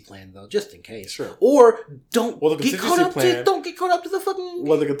contingency plan though, just in case. Sure. Or don't the get caught up to don't get caught up to the fucking.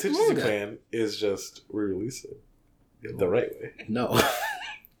 Well, the contingency plan is just re-release it the right way. No.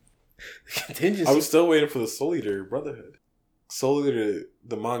 Contingency. I'm still waiting for the Soul Eater Brotherhood. Soul Eater,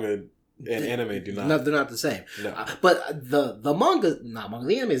 the manga and anime do not. No, they're not the same. No. But the manga,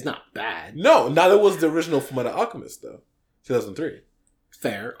 the anime is not bad. No, neither was the original Fullmetal Alchemist though, 2003.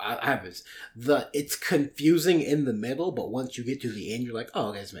 Fair, I have it. It's confusing in the middle, but once you get to the end, you're like, oh,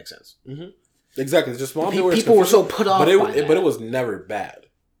 okay, this makes sense. Mm-hmm. Exactly. It's just people were so put off, but it was never bad.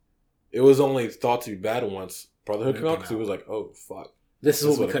 It was only thought to be bad once Brotherhood came out because it was like, oh fuck. This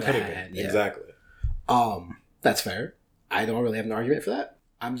is what we could have had. Yeah. Exactly. That's fair. I don't really have an argument for that.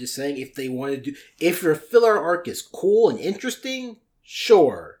 I'm just saying if they want to do... If your filler arc is cool and interesting,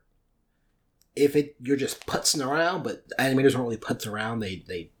 sure. If you're just putzing around, but animators don't really putz around,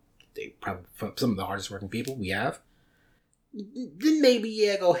 they probably some of the hardest working people we have, then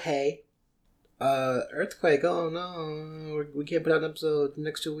maybe, go, hey, Earthquake, oh no, we can't put out an episode the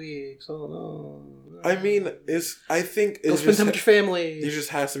next 2 weeks, oh no. I mean, I think it's spend time with your family. There just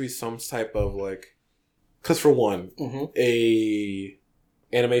has to be some type of like, because for one, a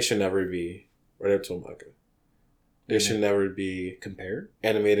animation never be right up to a manga. They should never be compared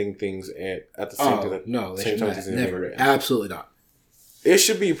animating things at the same time. No, they same should time not. Never, absolutely not. It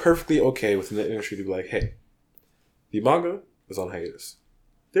should be perfectly okay within the industry to be like, hey, the manga is on hiatus,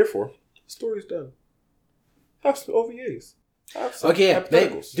 therefore, the story's done. Have some OVAs. Have some do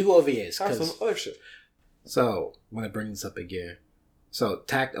OVAs. Have some other shit. So, I'm going to bring this up again. So,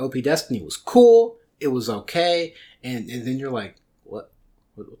 Tact OP Destiny was cool. It was okay. And then you're like,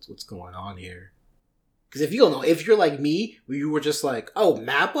 what's going on here? Because if you don't know, if you're like me, where you were just like, oh,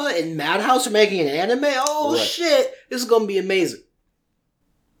 Mappa and Madhouse are making an anime? Oh, right. Shit. This is going to be amazing.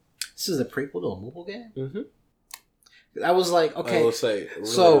 This is a prequel to a mobile game? Mm-hmm. I was like, okay. I will say, really,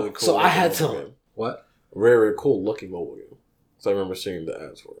 so really cool I had to... Game. What? Very cool looking mobile game. So I remember seeing the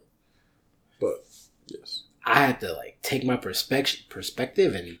ads for it. But, yes. I had to, take my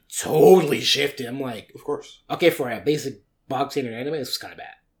perspective and totally shift it. I'm like... Of course. Okay, for a basic bog standard anime, this was kind of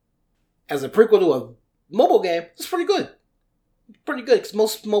bad. As a prequel to a mobile game, it's pretty good. Pretty good, because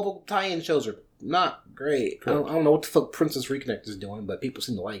most mobile tie-in shows are not great. I don't know what the fuck Princess Reconnect is doing, but people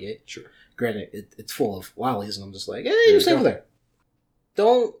seem to like it. Sure. Granted, it's full of lollies, and I'm just like, hey, you're safe there.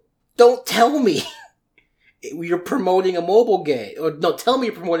 Don't tell me you're promoting a mobile game. Or no, tell me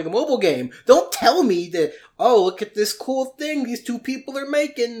you're promoting a mobile game. Don't tell me that, oh, look at this cool thing these two people are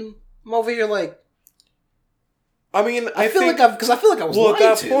making. I'm over here like, I mean, I feel like I was well, lied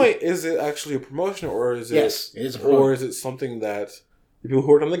at that to. point, is it actually a promotion, or is it? Yes, it is a promotion. Or is it something that the people who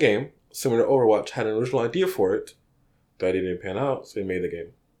worked on the game, similar to Overwatch, had an original idea for it that it didn't pan out, so they made the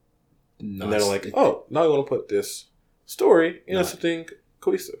game. No, and they're like, now we want to put this story into something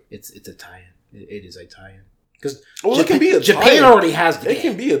cohesive. It's a tie-in. It is a tie-in. Because it can be a Japan tie-in. already has the game. It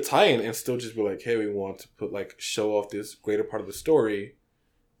can be a tie-in and still just be like, hey, we want to put show off this greater part of the story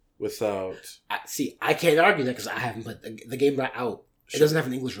without... I can't argue that because I haven't put the game right out. Sure. It doesn't have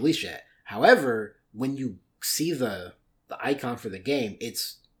an English release yet. However, when you see the icon for the game,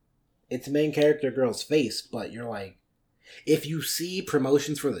 it's the main character girl's face, but you're like, if you see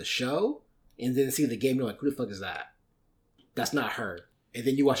promotions for the show and then see the game, you're like, who the fuck is that? That's not her. And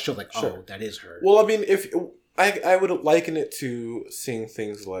then you watch the show like, oh, that is her. Well, I mean, if I would liken it to seeing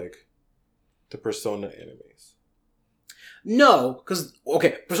things like the Persona animes. No, because,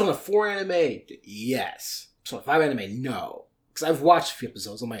 Persona 4 anime, yes. Persona 5 anime, no. Because I've watched a few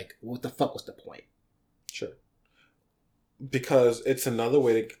episodes, I'm like, what the fuck was the point? Sure. Because it's another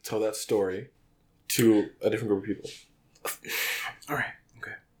way to tell that story to a different group of people. Alright,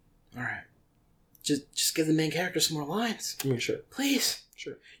 okay. Alright. Just give the main character some more lines. I mean, sure. Please.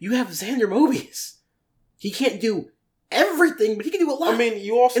 Sure. You have Xander Mobius. He can't do everything, but he can do a lot. I mean,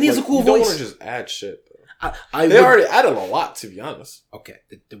 you also... And he has a cool voice. You don't want to just add shit, though. They already added a lot, to be honest. Okay.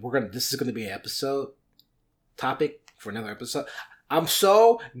 This is going to be an episode topic for another episode. I'm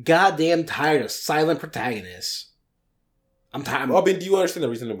so goddamn tired of silent protagonists. I'm tired. I mean, do you understand the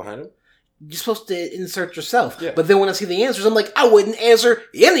reasoning behind them? You're supposed to insert yourself. Yeah. But then when I see the answers, I'm like, I wouldn't answer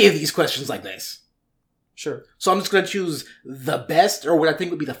any of these questions like this. Sure. So I'm just going to choose the best or what I think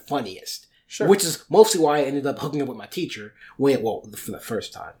would be the funniest. Sure. Which is mostly why I ended up hooking up with my teacher. For the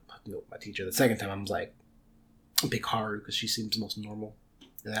first time, hooking up with my teacher. The second time, I was like, I pick Haru because she seems the most normal.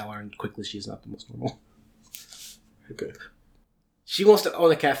 And I learned quickly she's not the most normal. Okay. She wants to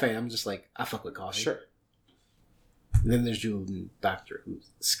own a cafe, and I'm just like, I fuck with coffee. Sure. And then there's Julie Doctor, who's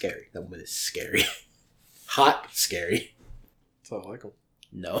scary. That woman is scary. Hot, scary. That's how I like them.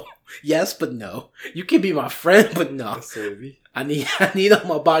 No. Yes, but no. You can be my friend, but no. That's so heavy. I need all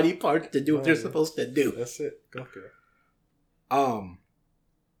my body parts to do what they're supposed to do. That's it. Okay.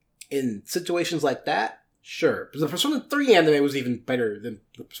 In situations like that, sure. But the Persona 3 anime was even better than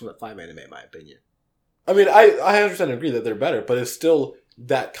the Persona 5 anime, in my opinion. I mean, I understand and agree that they're better, but it's still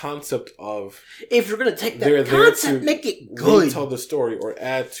that concept of... If you're going to take that concept, make it good. Retell the story or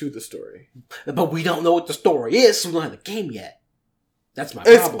add to the story. But we don't know what the story is, so we don't have the game yet. That's my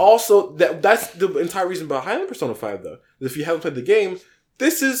problem. It's also... That's the entire reason behind Persona 5, though. If you haven't played the game,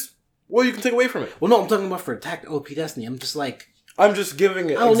 this is what you can take away from it. Well, no, I'm talking about for Attack OP Destiny. I'm just like... I'm just giving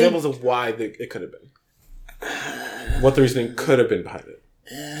examples of why it could have been. What the reasoning could have been behind it.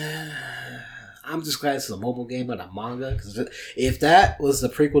 I'm just glad it's a mobile game, not a manga. Because if that was the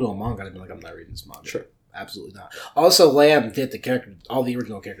prequel to a manga, I'd be like, I'm not reading this manga. Sure. Absolutely not. Also, Lamb did all the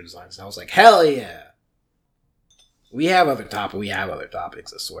original character designs. I was like, hell yeah. We have other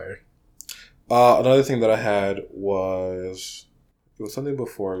topics, I swear. Another thing that I had was... It was something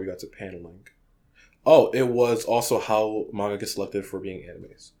before we got to paneling. Oh, it was also how manga gets selected for being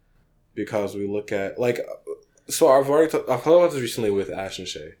animes. Because we look at... So I've talked about this recently with Ash and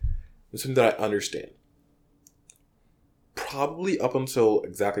Shay. It's something that I understand. Probably up until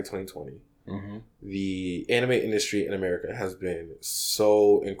exactly 2020, the anime industry in America has been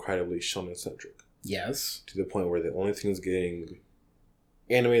so incredibly shonen-centric. Yes. To the point where the only things getting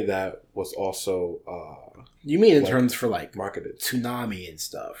anime that was also... you mean in terms for marketed. Toonami and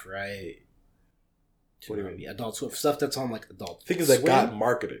stuff, right? What do you mean? Adult Swim. Stuff that's on Adult Things that got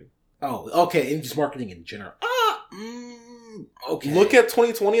marketing. Oh, okay. And just marketing in general. Okay. Look at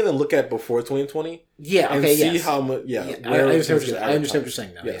 2020 and then look at before 2020. Yeah, okay, and see how much... Yeah, I understand what you're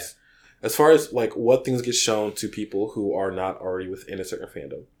saying now. Yes. Yeah. As far as what things get shown to people who are not already within a certain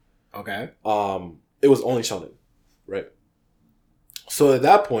fandom. Okay. It was only shonen, right? So at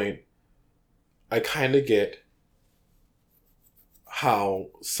that point, I kind of get how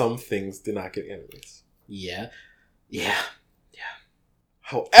some things did not get animes. Yeah.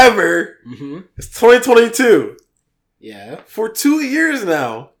 However, it's 2022. Yeah. For 2 years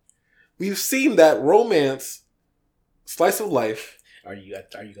now, we've seen that romance slice of life. Are you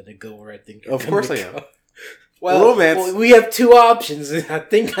going to go where I think? Of course I am. Well, we have two options, and I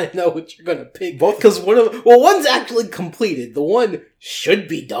think I know what you're going to pick. Both, because one's actually completed. The one should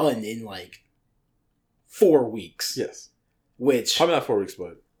be done in 4 weeks. Yes. Which probably not 4 weeks,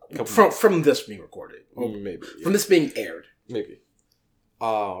 but from this being recorded, maybe from this being aired, maybe.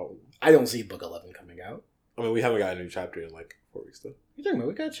 I don't see Book 11 coming out. I mean, we haven't got a new chapter in 4 weeks though. You're talking about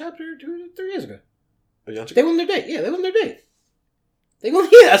we got a chapter 3 years ago. A young chick? They went on their date. Yeah, they went on their date.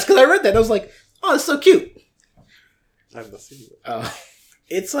 Yeah, that's because I read that. And I was like, oh, it's so cute. I've not seen it.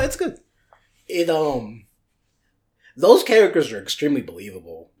 It's good. Those characters are extremely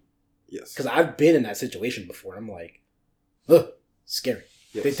believable. Yes. Because I've been in that situation before. I'm like, ugh, scary.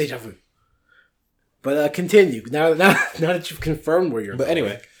 Yes. Deja vu. But continue. Now that you've confirmed where you're But going.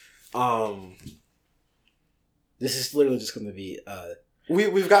 anyway, this is literally just going to be...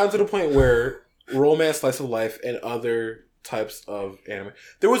 We've gotten to the point where romance, slice of life, and other types of anime.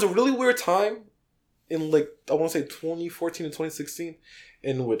 There was a really weird time in, like, I want to say 2014 and 2016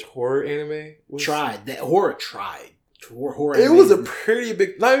 in which horror anime was... Horror tried. Horror it anime was a pretty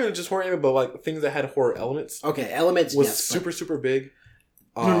big... Not even just horror anime, but, like, things that had horror elements. Okay, elements, was yes, super, super big.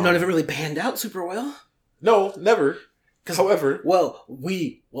 None of it really panned out super well. No, never. However...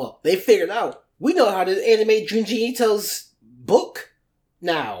 they figured out. We know how to animate Junji Ito's book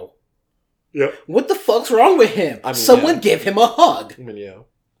now. Yep. What the fuck's wrong with him? Someone give him a hug.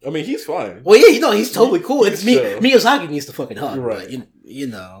 I mean, he's fine. Well, yeah, he's totally cool. It's chill. Miyazaki needs to fucking hug. Right. But, you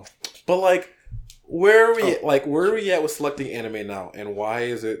know. But, like, where are we at with selecting anime now? And why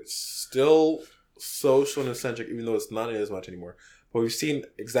is it still so shonen-centric, even though it's not as much anymore? But we've seen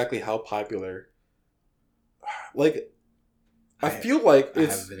exactly how popular... Like, I feel like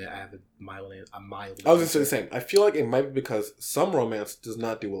it's... I have a mild... I was going to say the same. I feel like it might be because some romance does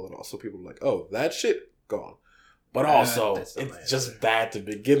not do well at all. So people are like, oh, that shit, gone. But also, it's just bad to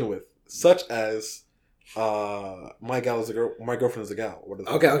begin with. Such as, My Girlfriend is a Gal.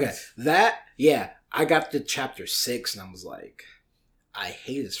 Okay. That, yeah. I got to chapter 6 and I was like, I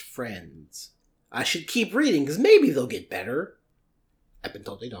hate his friends. I should keep reading because maybe they'll get better. I've been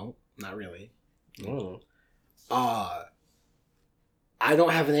told they don't. Not really. I don't know. I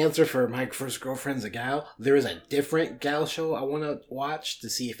don't have an answer for My First Girlfriend's a Gal. There is a different gal show I want to watch to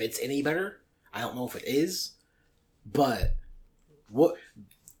see if it's any better. I don't know if it is. But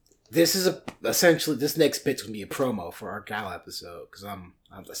essentially this next bit's gonna be a promo for our gal episode because I'm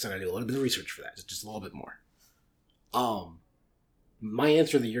starting to do a little bit of research for that, just a little bit more. My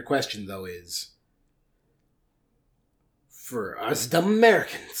answer to your question though is, for us dumb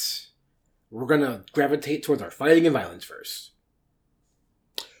Americans, we're gonna gravitate towards our fighting and violence first,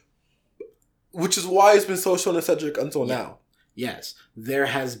 which is why it's been so shonen-centric until now. Yes, there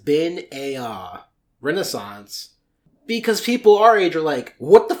has been a renaissance. Because people our age are like,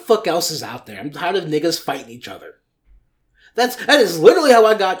 what the fuck else is out there? I'm tired of niggas fighting each other. That is literally how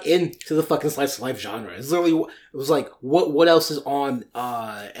I got into the fucking slice of life genre. It was like, what else is on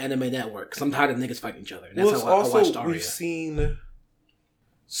Anime Network? Because I'm tired of niggas fighting each other. And that's how I watched Aria. We've seen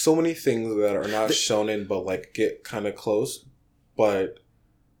so many things that are not shonen, but like get kind of close, but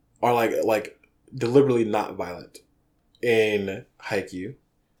are like deliberately not violent. In Haikyuu,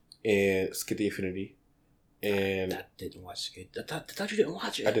 in Skate the Infinity. And I didn't watch Skate. I thought you didn't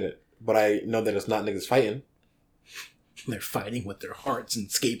watch it. I didn't. But I know that it's not niggas fighting. They're fighting with their hearts and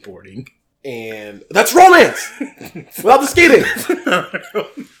skateboarding. And that's romance! Without the skating!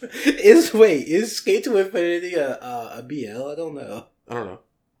 Is Skate to Infinity a BL? I don't know.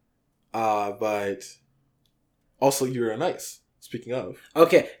 But also Yuri on Ice. Speaking of.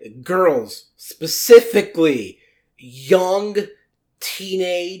 Okay, girls, specifically young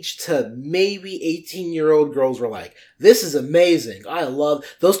teenage to maybe 18-year-old girls were like, this is amazing. I love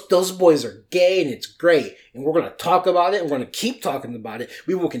those boys are gay and it's great. And we're going to talk about it and we're going to keep talking about it.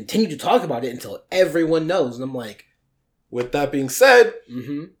 We will continue to talk about it until everyone knows. And I'm like, with that being said,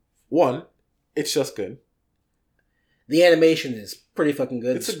 one, it's just good. The animation is pretty fucking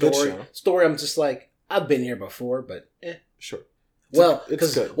good. It's a good show. Story, I'm just like, I've been here before, but Sure.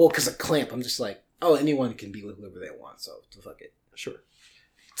 Because of Clamp, I'm just like, oh, anyone can be with whoever they want, so fuck it. Sure.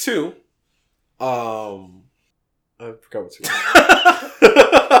 2, I forgot what 2.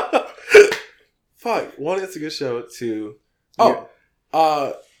 Fuck. 1, it's a good show. 2,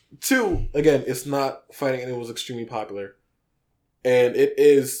 2, again, it's not fighting and it was extremely popular. And it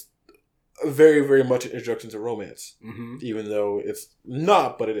is very, very much an introduction to romance. Even though it's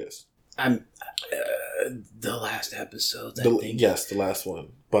not, but it is. The last episode, Yes, the last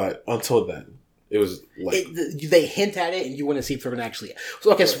one. But until then, it was like... they hint at it, and you want to see if they're going to actually...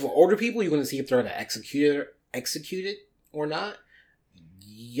 So for older people, you want to see if they're going to execute it or not.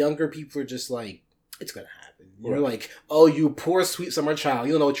 Younger people are just like, it's going to happen. Right. You're like, oh, you poor, sweet summer child.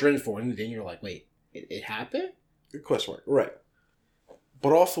 You don't know what you're in for. And then you're like, wait, it happened? Good question mark. Right.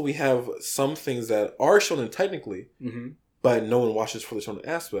 But also we have some things that are shonen technically, but no one watches for the shonen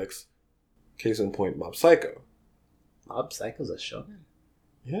aspects. Case in point, Mob Psycho. Mob Psycho's a shonen?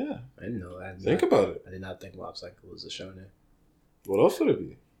 Yeah. I didn't know that. Think about it. I did not think Mob Psycho was a shonen. What else would it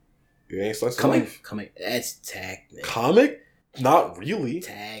be? It ain't slice of life. That's technical. Comic? Not really.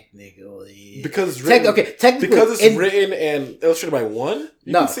 Technically. Because it's written, technically. Because it's written and illustrated by one?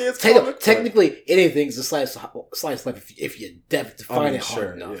 You can say it's comic? Technically, anything's a slice of life if you define it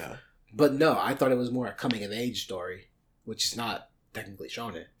hard enough. Yeah. But no, I thought it was more a coming-of-age story, which is not technically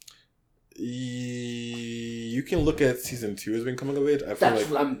shonen. You can look at season 2 as being coming of age. That's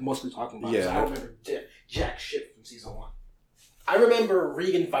what I'm mostly talking about. Yeah. I remember jack shit from season 1. I remember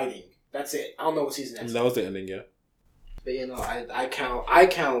Regan fighting. That's it. I don't know what season that's. That was the ending, yeah. But I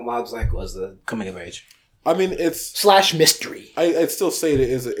count Mob Psycho as the coming of age. I mean, it's / mystery. I'd still say it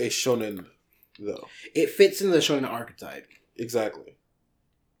is a shonen, though. It fits in the shonen archetype. Exactly.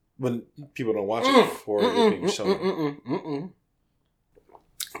 When people don't watch it for it being shonen.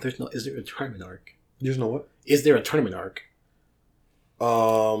 Is there a tournament arc? There's no what? Is there a tournament arc?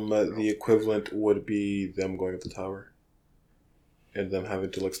 The equivalent would be them going up the tower, and them having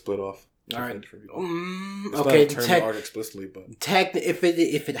to split off. All right. It's okay. not a tournament arc explicitly, but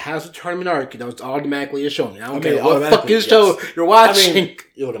if it has a tournament arc, it's automatically a shonen. I don't care what fucking show you're watching. I mean,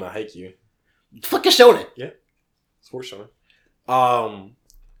 you're looking at Haikyuu. Fucking shonen. Yeah, sports shonen.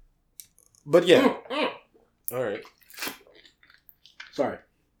 But yeah. All right. Sorry.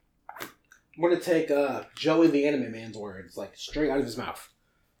 I'm going to take Joey the Anime Man's words, straight out of his mouth.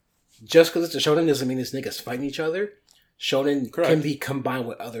 Just because it's a shonen doesn't mean this niggas fighting each other. Shonen can be combined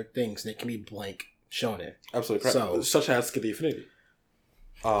with other things, and it can be blank shonen. Absolutely correct. Such as Skip the Infinity.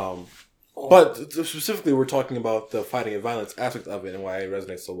 But specifically, we're talking about the fighting and violence aspect of it and why it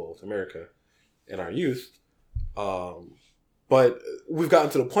resonates so well with America and our youth. But we've gotten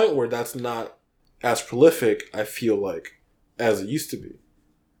to the point where that's not as prolific, I feel like, as it used to be.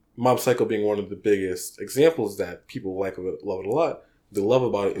 Mob Psycho being one of the biggest examples that people love it a lot. The love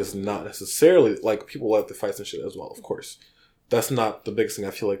about it is not necessarily people like the fights and shit as well, of course. That's not the biggest thing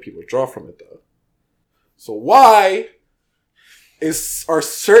I feel like people draw from it, though. So why are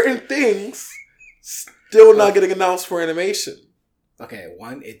certain things still not getting announced for animation? Okay,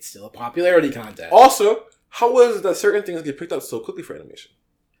 one, it's still a popularity contest. Also, how is it that certain things get picked up so quickly for animation?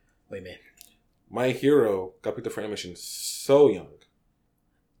 Wait a minute. My Hero got picked up for animation so young.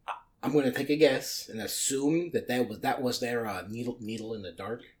 I'm going to take a guess and assume that was their needle in the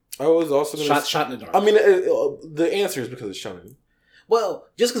dark. I was also going to shot in the dark. I mean, the answer is because it's shonen. Well,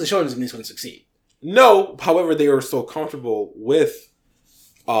 just because it's shonen doesn't mean it's going to succeed. No, however, they were so comfortable with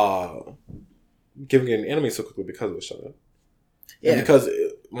giving it an anime so quickly because it was shonen. Yeah, and because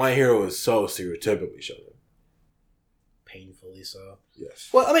My Hero is so stereotypically shonen. Painfully so.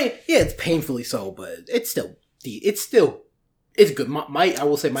 Yes. Well, I mean, yeah, it's painfully so, but it's good. I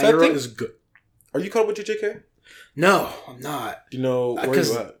will say My Hero is good. Are you caught up with JJK? No, I'm not. Do you know where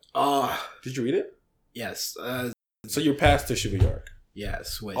you at? Did you read it? Yes. So you're past the Shibuya arc.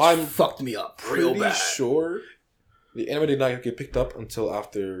 Yes, which fucked me up real bad. Sure the anime did not get picked up until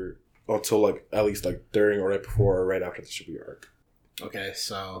at least during or right before or right after the Shibuya arc. Okay,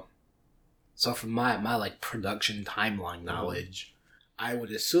 so from my production timeline knowledge, I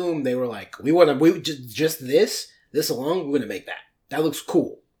would assume they were we just this alone, we're gonna make that. That looks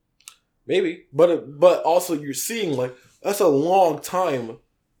cool. Maybe, but also you're seeing that's a long time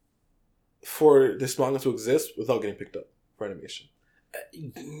for this manga to exist without getting picked up for animation.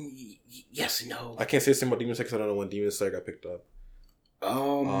 Yes, no. I can't say the same about Demon Slayer because I don't know when Demon Slayer got picked up.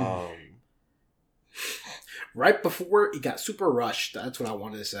 Right before it got super rushed. That's what I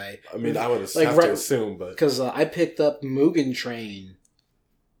wanted to say. I mean, I would have to assume, but because I picked up Mugen Train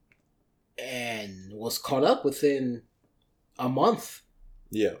and was caught up within a month.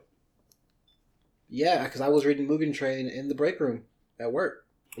 Yeah. Yeah, because I was reading Mugen Train in the break room at work.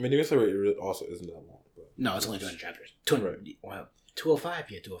 I mean, Demon Slayer also isn't that long. But no, it's only 200 chapters. 200. Wow.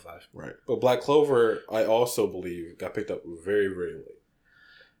 205? Yeah, 205. Right. But Black Clover, I also believe, got picked up very, very late.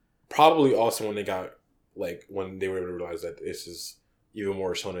 Probably also when they got, when they were able to realize that this is even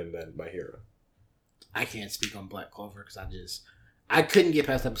more shonen than My Hero. I can't speak on Black Clover because I couldn't get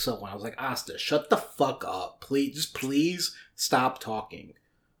past episode 1. I was like, Asta, shut the fuck up. Please stop talking.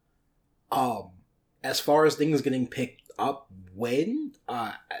 As far as things getting picked up,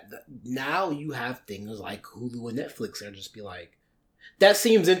 now you have things like Hulu and Netflix that just be like, that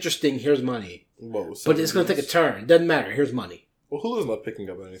seems interesting, here's money. Well, but it's going to take a turn. Doesn't matter, here's money. Well, Hulu's not picking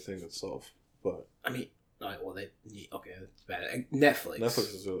up anything itself, but... I mean, okay, that's bad.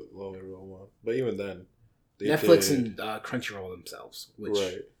 Netflix is the only real one. But even then... Netflix and Crunchyroll themselves.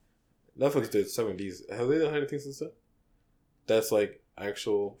 Right. Netflix did 70s. Have they done anything since then? That's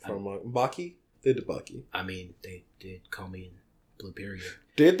actual from Baki? They did Baki. I mean, they did Call Me in Blue Period.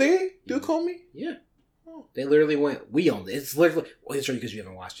 Did they do Call Me? Yeah. They literally went, we own it. It's literally, well, it's because you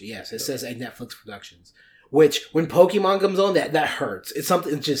haven't watched it. Yes, it says a Netflix Productions. Which, when Pokemon comes on, that hurts. It's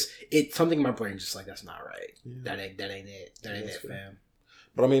something, it's something in my brain just like, that's not right. Yeah. That ain't it. That ain't it, fam.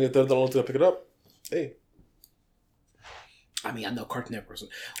 But I mean, if they're the only to pick it up, hey. I mean, I know Cartoon Network.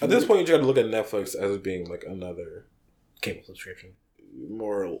 At this point, you got to look at Netflix as being like another cable subscription.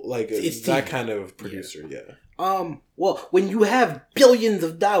 More like it's that kind of producer, yeah. Well, when you have billions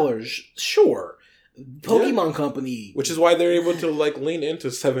of dollars, sure. Pokemon Company, which is why they're able to like lean into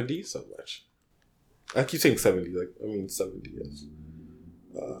 7D so much. I keep saying 70, like I mean 70. Yes.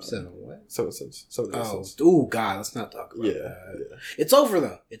 7 what? 7 cents. 7 cents. Oh God, let's not talk about that. Yeah. It's over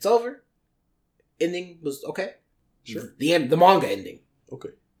though. It's over. Ending was okay. Sure. The end. The manga ending. Okay.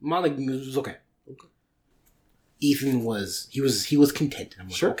 Manga was okay. Okay. Ethan was content. I'm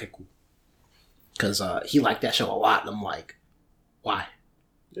like, sure. Okay, cool. Because he liked that show a lot, and I'm like, why?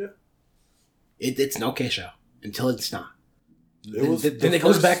 Yeah. It's an okay show until it's not. Then it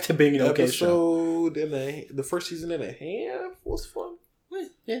goes back to being an okay show. The first season and a half was fun.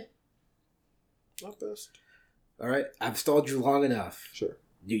 Yeah. Not best. All right, I've stalled you long enough. Sure.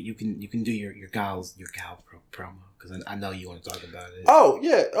 You can do your gal promo because I know you want to talk about it. Oh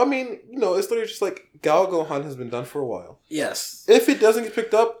yeah, I mean it's literally just like Gal Gohan has been done for a while. Yes. If it doesn't get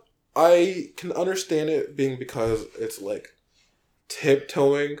picked up, I can understand it being because it's like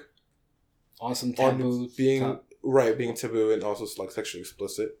tiptoeing on some taboo, being taboo and also like sexually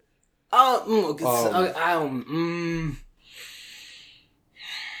explicit.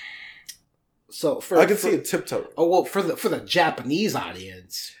 So I can see it tiptoeing. Oh well, for the Japanese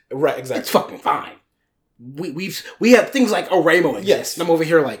audience, right? Exactly. It's fucking fine. We have things like Oremo exist. Yes. And I'm over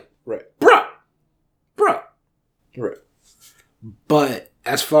here like, right, bruh. Right. But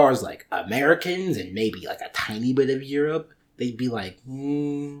as far as like Americans and maybe like a tiny bit of Europe, they'd be like, I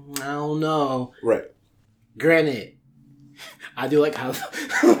don't know. Right. Granted, I do like how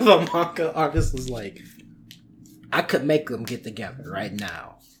the manga artist was like, I could make them get together right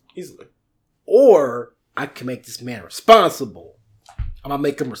now. Easily. Or I can make this man responsible. I'm gonna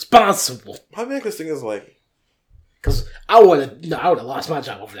make him responsible. My biggest thing is like, because I would have lost my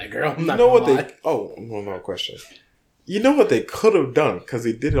job over that girl. I'm not know what lie. they? Oh, no question. You know what they could have done because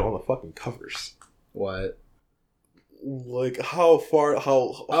they did it on the fucking covers. What? Like how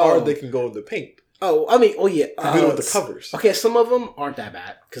hard they can go in the paint. Oh, I mean, yeah. To do with the covers. Okay, some of them aren't that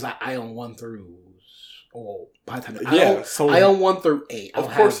bad because I own 1 through. Oh, by the time I own 1 through 8. Of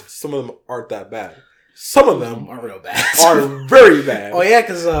course, some of them aren't that bad. Some of them are real bad. Are very bad. Oh yeah,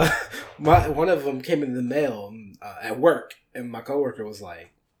 because one of them came in the mail at work, and my coworker was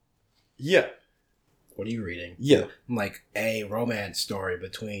like, "Yeah, what are you reading?" Yeah, I'm like, a romance story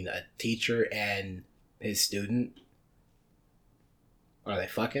between a teacher and his student. Are they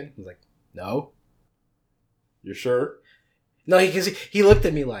fucking? I was like, no. You sure? No, he looked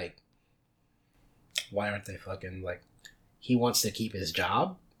at me like, why aren't they fucking? Like, he wants to keep his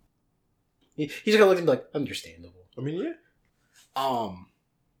job. He's gonna look at me like, understandable. I mean, yeah.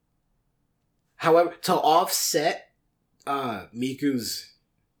 However, to offset Miku's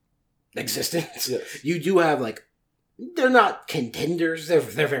existence, yes. You do have like, they're not contenders. They're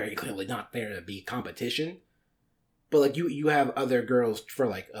very clearly not there to be competition. But like you have other girls for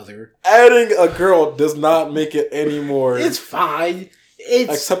like other. Adding a girl does not make it any more. It's fine.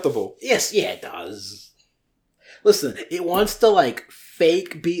 It's acceptable. Yes, yeah, it does. Listen, it wants to like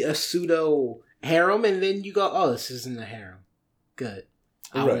fake be a pseudo harem, and then you go, "Oh, this isn't a harem." Good.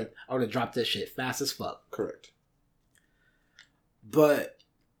 I would have dropped this shit fast as fuck. Correct. But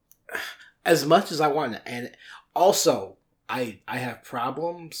as much as I want to, and also I have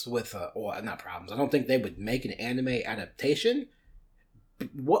problems with well, not problems. I don't think they would make an anime adaptation.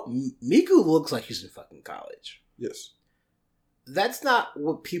 What Miku looks like she's in fucking college. Yes. That's not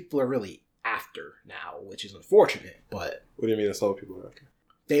what people are really after now, which is unfortunate. But what do you mean? That's not what people are after.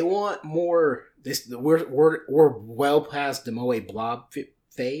 They want more. We're well past the Moe Blob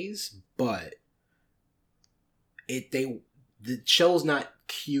phase, but the show's not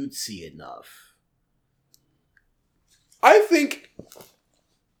cutesy enough. I think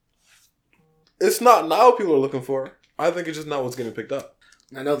it's not now what people are looking for. I think it's just not what's getting picked up.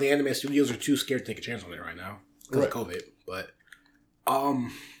 I know the anime studios are too scared to take a chance on it right now because of COVID, but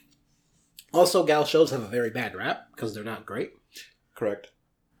also gal shows have a very bad rap because they're not great. Correct.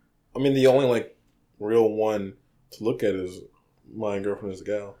 I mean, the only like real one to look at is My Girlfriend Is a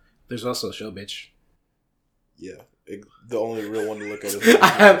Gal. There's also Show Bitch. Yeah, the only real one to look at is.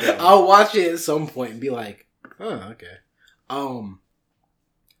 I'll watch it at some point and be like, "Oh, okay."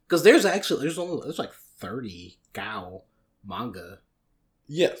 Because there's like 30 gal manga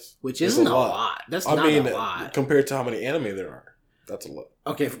Yes. Which isn't a lot. That's not a lot. Compared to how many anime there are, that's a lot.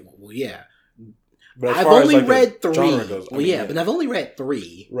 Okay, well, yeah. But I've only read 3. Goes, but I've only read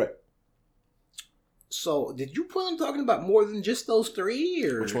 3. Right. So, did you plan on talking about more than just those 3?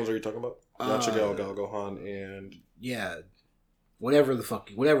 Or? Which ones are you talking about? Yachigo, Gohan, and... Yeah. Whatever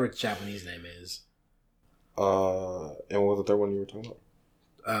its Japanese name is. And what was the third one you were talking about?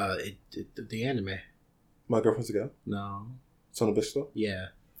 The anime. My Girlfriend's a Gal? No. Sonobisco? Yeah.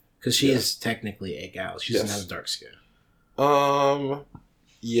 Because she is technically a gal. She doesn't have dark skin.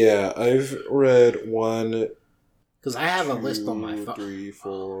 Yeah, I've read 1... Because I have a list on my phone. 3,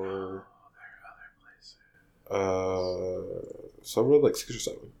 4... So I read like 6 or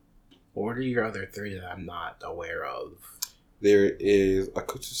 7. What are your other 3 that I'm not aware of? There is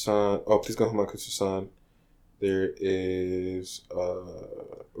Akutsu-san. Oh, Please Go Home, Akutsu-san. There is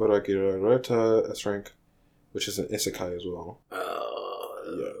Uragi Rarata S rank, which is an isekai as well.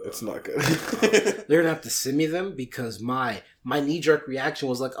 Yeah, it's not good. They're gonna have to send me them because my knee-jerk reaction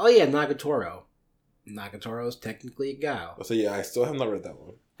was like, oh yeah, Nagatoro. Nagatoro is technically a gal. So yeah, I still have not read that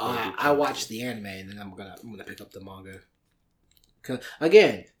one. I watched the anime and then I'm gonna pick up the manga. 'Cause,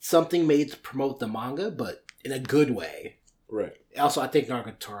 again, something made to promote the manga, but in a good way. Right. Also, I think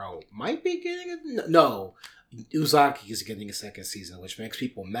Nagatoro might be getting no. Uzaki is getting a 2nd season, which makes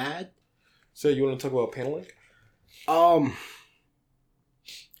people mad. So you want to talk about paneling?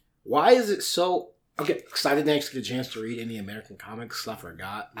 Why is it so... Okay, because I didn't actually get a chance to read any American comics. I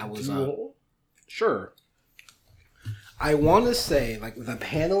forgot. I was... Sure. I want to say, like, the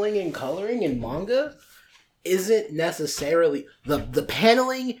paneling and coloring in manga isn't necessarily... The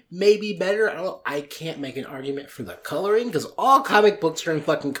paneling may be better. I can't make an argument for the coloring, because all comic books are in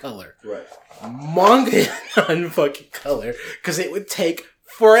fucking color. Right. Manga is not in fucking color, because it would take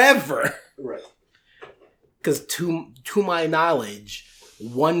forever. Right. Because to my knowledge...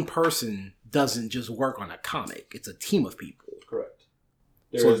 one person doesn't just work on a comic. It's a team of people. Correct.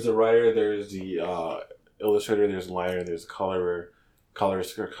 There's the writer, there's the illustrator, there's the liner, there's the colorist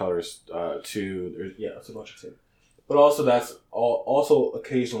too. There's, it's a bunch of things. But also that's also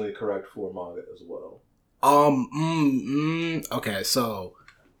occasionally correct for manga as well. Okay, so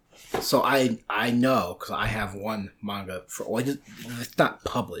I know, because I have one manga it's not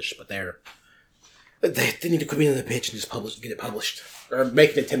published, but they need to quit being in the bitch and just get it published. Or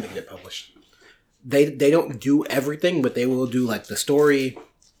make an attempt to get it published. They don't do everything, but they will do like the story,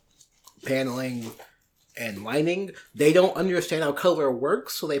 paneling, and lining. They don't understand how color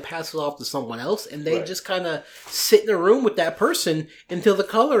works, so they pass it off to someone else, and they just kind of sit in a room with that person until the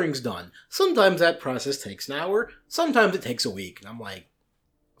coloring's done. Sometimes that process takes an hour, sometimes it takes a week, and I'm like...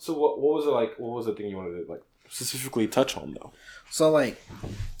 So what was it like? What was the thing you wanted to like specifically touch on, though? So, like,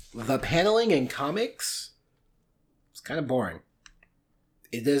 the paneling in comics, it's kind of boring.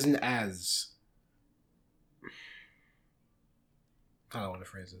 It isn't as... I don't know what to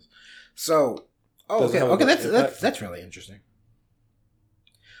phrase this. So, okay, that's really interesting.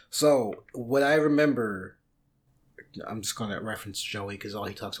 So, what I remember, I'm just going to reference Joey because all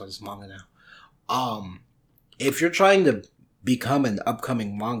he talks about is manga now. If you're trying to become an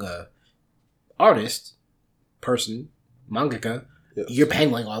upcoming manga artist, person, mangaka, your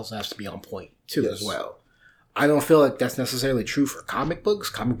paneling also has to be on point too as well. I don't feel like that's necessarily true for comic books.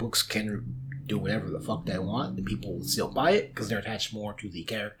 Comic books can do whatever the fuck they want, and people will still buy it because they're attached more to the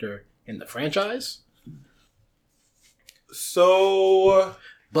character in the franchise. So...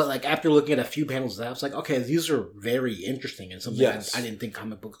 But, like, after looking at a few panels of that, I was like, okay, these are very interesting and something I didn't think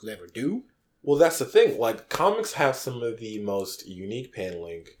comic books would ever do. Well, that's the thing. Like, comics have some of the most unique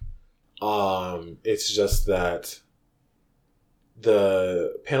paneling. It's just that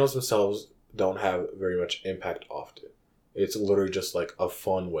the panels themselves don't have very much impact often. It's literally just, like, a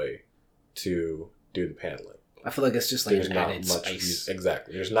fun way to do the paneling. I feel like it's just, like, an added spice.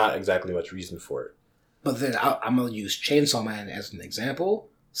 Exactly. There's not exactly much reason for it. But then I'm going to use Chainsaw Man as an example.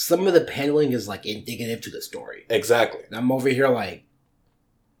 Some of the paneling is, like, indicative to the story. Exactly. And I'm over here, like,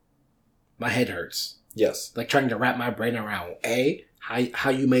 my head hurts. Yes. Like, trying to wrap my brain around, A, how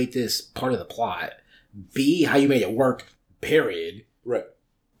you made this part of the plot. B, how you made it work, period. Right.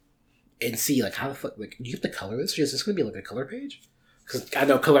 And C, like, how the fuck, like, do you have to color this? Or is this going to be, like, a color page? Because I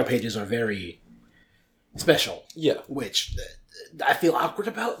know color pages are very special. Yeah. Which I feel awkward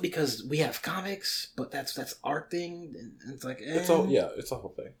about because we have comics, but that's our thing. And it's like, It's a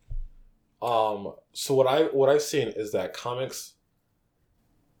whole thing. So what I've seen is that comics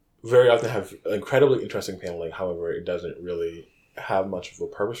very often have incredibly interesting paneling. However, it doesn't really have much of a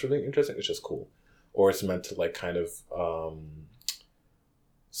purpose for being interesting. It's just cool, or it's meant to like kind of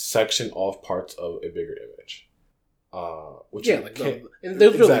section off parts of a bigger image. Which and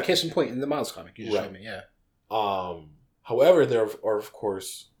there's really a case in point in the Miles comic you just showed me. Yeah. However, there are of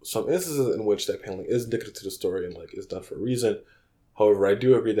course some instances in which that paneling is indicative to the story and like is done for a reason. However, I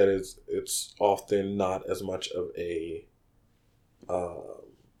do agree that it's often not as much of a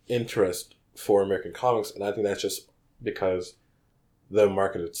interest for American comics, and I think that's just because the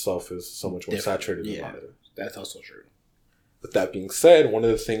market itself is so much more saturated than other. That's also true. With that being said, one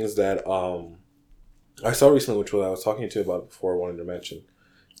of the things that I saw recently, which I was talking to you about before, I wanted to mention,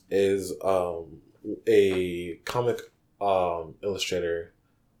 is a comic illustrator,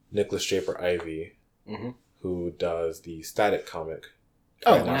 Nicholas Draper Ivey, who does the Static comic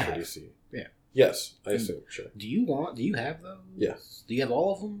right now for DC. Yeah. Yes, I assume. Sure. Do you have those? Yeah. Do you have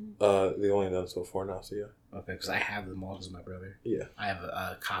all of them? They only done so far now, so yeah. Okay, because I have them all as my brother. Yeah. I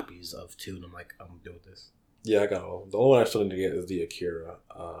have copies of 2, and I'm like, I'm going to deal with this. Yeah, I got all. The only one I still need to get is the Akira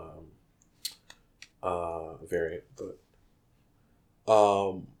variant, but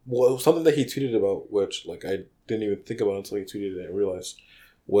well, something that he tweeted about, which like I didn't even think about until he tweeted it and realized,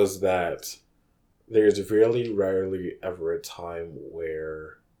 was that there's very rarely ever a time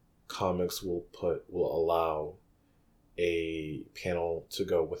where comics will allow a panel to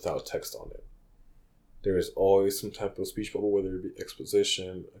go without text on it. There is always some type of speech bubble, whether it be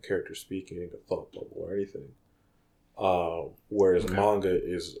exposition, a character speaking, a thought bubble, or anything. Whereas manga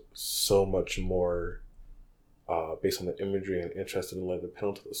is so much more based on the imagery and interested in like the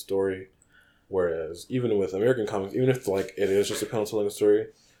panel to the story. Whereas even with American comics, even if like it is just a panel telling a story,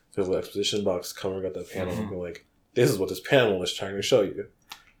 there's an exposition box covering up that panel and being like, this is what this panel is trying to show you.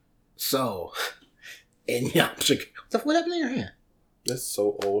 So, and what happened in your hand? That's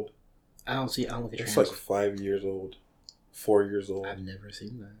so old. I don't see your It's like 5 years old, 4 years old. I've never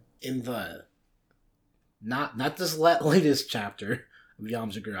seen that. In the not this latest chapter of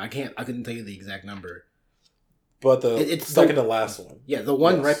Yamazagura. I couldn't tell you the exact number. But it's second to last one. Yeah, the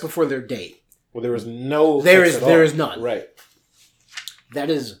one right before their date. Well, there was no. There is none. Right.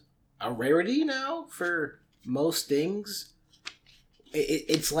 That is a rarity now for most things.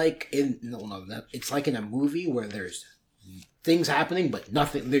 It's like it's like in a movie where there's things happening, but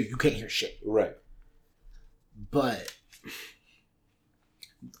nothing. There, you can't hear shit. Right. But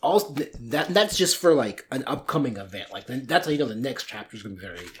also that's just for like an upcoming event. Like that's how you know the next chapter is going to be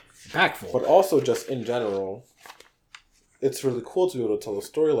very impactful. But also, just in general, it's really cool to be able to tell a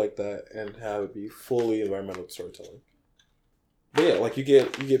story like that and have it be fully environmental storytelling. But yeah, like you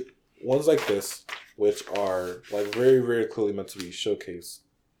get ones like this, which are like very, very clearly meant to be showcase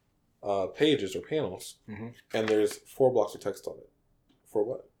pages or panels, and there's 4 blocks of text on it. For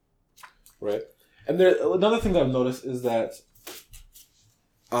what? Right? And there another thing that I've noticed is that,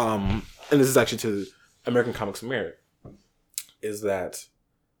 and this is actually to American Comics Merit, is that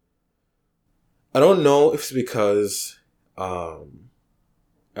I don't know if it's because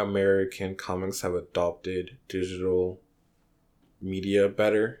American comics have adopted digital media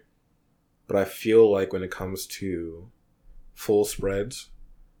better, but I feel like when it comes to full spreads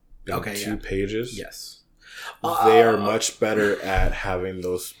in 2 pages, yes, they are much better at having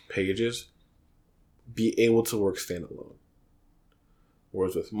those pages be able to work standalone.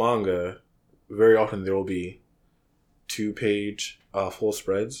 Whereas with manga, very often there will be 2-page full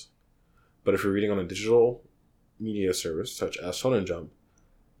spreads, but if you're reading on a digital media service such as Shonen Jump,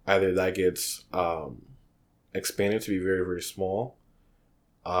 either that gets expanded to be very, very small,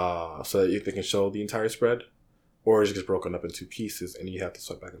 so that they can show the entire spread, or it just gets broken up into pieces and you have to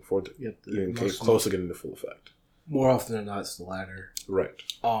swipe back and forth to get close to getting the full effect. More often than not, it's the latter. Right.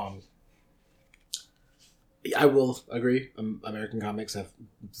 I will agree. American comics have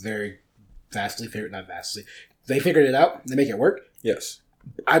they figured it out. They make it work. Yes.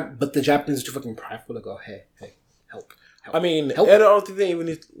 But the Japanese are too fucking prideful to go, hey, help. I mean, I don't think they even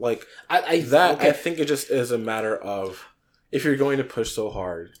need like I think it just is a matter of if you're going to push so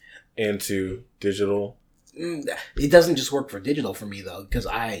hard into digital. It doesn't just work for digital for me though, because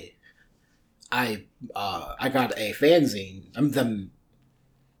I got a fanzine.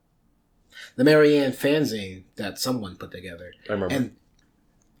 The Marianne fanzine that someone put together. I remember. And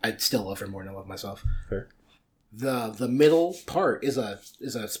I still love her more than I love myself. Fair. The middle part is a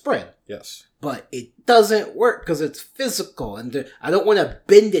spread. Yes. But it doesn't work because it's physical, and I don't want to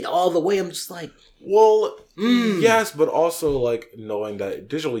bend it all the way. I'm just like, well, yes, but also like knowing that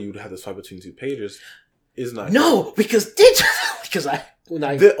digitally you'd have to swipe between 2 pages is not. No, because digital. Because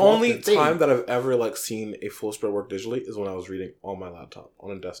the only time that I've ever like seen a full spread work digitally is when I was reading on my laptop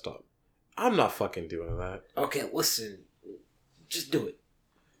on a desktop. I'm not fucking doing that. Okay, listen, just do it.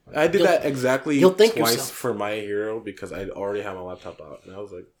 I did that exactly twice for My Hero because I'd already had my laptop out, and I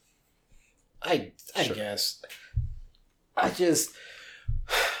was like, I guess I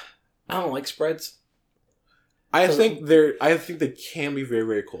don't like spreads. I think they can be very,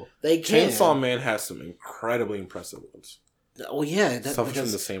 very cool. They can. Chainsaw Man has some incredibly impressive ones. Oh yeah, suffers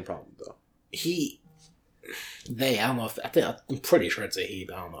from the same problem though. I don't know if I'm pretty sure it's a he,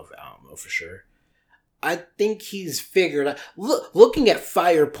 but I don't know for sure. I think he's figured out. Looking at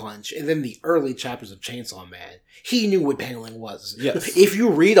Fire Punch and then the early chapters of Chainsaw Man, he knew what paneling was. Yes. If you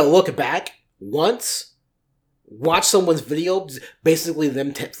read a look back once, watch someone's video, basically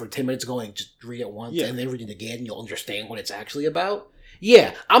them for 10 minutes going, just read it once and then read it again, you'll understand what it's actually about.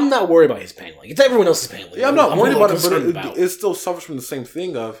 Yeah, I'm not worried about his paneling. It's everyone else's paneling. Yeah, I'm not worried about it, but it still suffers from the same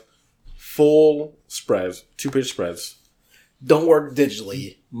thing of full spreads, 2-page spreads. Don't work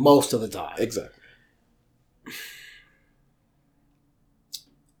digitally most of the time. Exactly.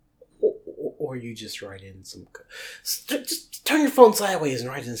 Or you just write in some code. Just turn your phone sideways and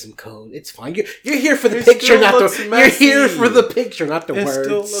write in some code. It's fine. You're here for the picture, not the. You're here for the picture, not the words. It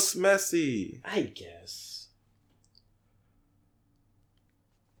still looks messy. I guess.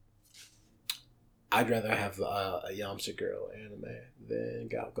 I'd rather have a Yamcha Girl anime than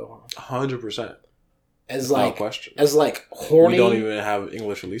Gal Gohan. 100%. No question. As horny. We don't even have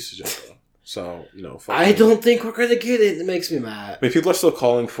English releases yet, though. So, I don't think we're gonna get it. It makes me mad. I mean, people are still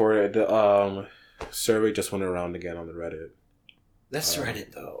calling for it. The survey just went around again on the Reddit. That's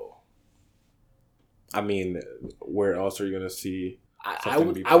Reddit, though. I mean, where else are you gonna see? I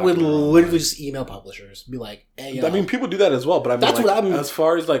would literally just email publishers, be like, "Hey, I mean, people do that as well, but I mean, that's what I mean. As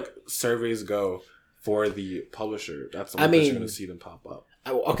far as surveys go for the publisher, that's the one that you're gonna see them pop up.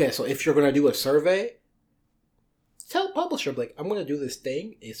 Okay, so if you're gonna do a survey, tell the publisher, I'm going to do this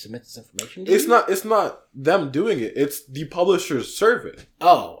thing and submit this information to you. It's not them doing it. It's the publisher's survey.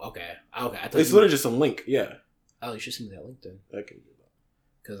 Oh, okay. It's literally just a link, yeah. Oh, you should send me that link then. I can do that.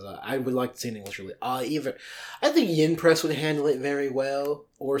 Because I would like to see an English release. I think Yin Press would handle it very well,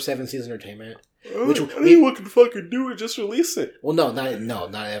 or Seven Seas Entertainment. Anyone can fucking do it, just release it. Well, not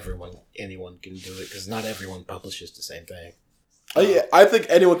anyone can do it, because not everyone publishes the same thing. Yeah, I think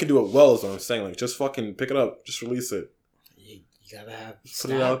anyone can do it well, is what I'm saying. Just fucking pick it up. Just release it. You gotta have staff.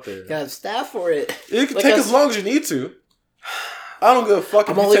 Put it out there. You gotta have staff for it. It can take as long as you need to. I don't give a fuck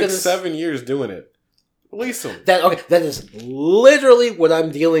if you take 7 years doing it. Release them. That is literally what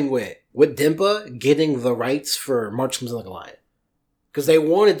I'm dealing with Dimpa getting the rights for March Comes Like a Lion. Because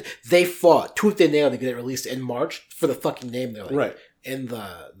they fought tooth and nail to get it released in March for the fucking name. They're like, right. And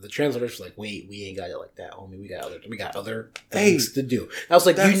the translators were like, "Wait, we ain't got it like that, homie. We got other things to do." I was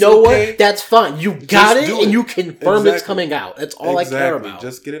like, "You know what? That's fine. You got it, and you confirm it's coming out. That's all I care about.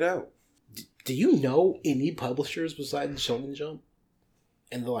 Just get it out." Do you know any publishers besides Shonen Jump?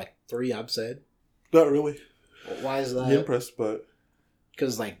 And the 3 I've said. Not really. Why is that? I'm impressed, but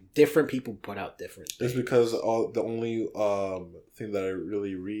because different people put out different things. It's because the only thing that I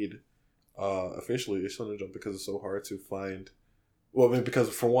really read officially is Shonen Jump, because it's so hard to find. Well, I mean, because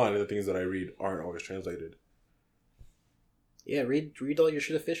for one, the things that I read aren't always translated. Yeah, read all your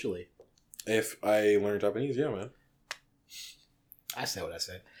shit officially. If I learn Japanese, yeah, man. I say what I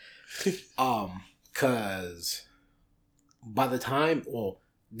say. Cause by the time,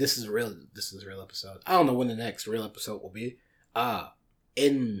 this is a real episode. I don't know when the next real episode will be.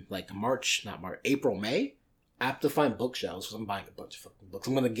 In April, May, I have to find bookshelves because I'm buying a bunch of fucking books.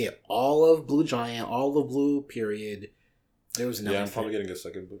 I'm gonna get all of Blue Giant, all of Blue Period. There was another. Yeah, I'm probably getting a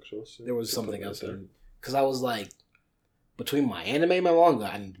second bookshelf. So there was something else because I was like, between my anime and my manga,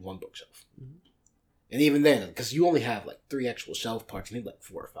 I need one bookshelf. Mm-hmm. And even then, because you only have 3 actual shelf parts, you need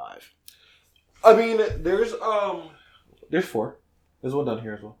 4 or 5. I mean, there's 4. There's one down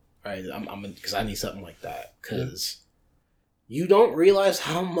here as well. Right, I'm because I need something like that because you don't realize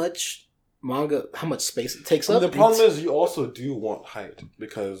how much space it takes up. The problem is you also do want height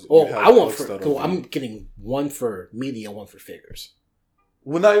because I'm getting one for media, one for figures.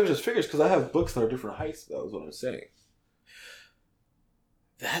 Well, not even just figures, because I have books that are different heights. That was what I'm saying.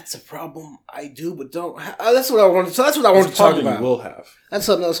 That's a problem I do, but don't. That's what I wanted. So that's what I want to talk about. You will have. That's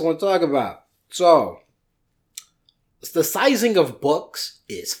something else I want to talk about. So the sizing of books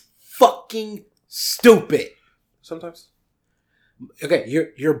is fucking stupid. Sometimes. Okay,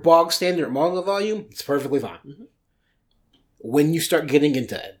 your bog standard manga volume, it's perfectly fine. Mm-hmm. When you start getting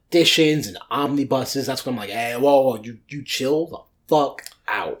into editions and omnibuses, that's when I'm like, hey, whoa, you chill the fuck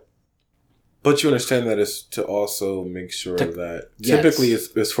out. But you understand that it's to also make sure that typically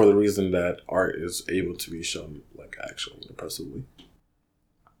it's for the reason that art is able to be shown actually impressively.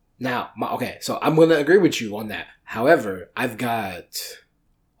 Now, so I'm going to agree with you on that. However, I've got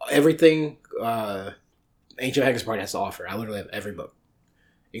everything Ancient Haggis Party has to offer. I literally have every book,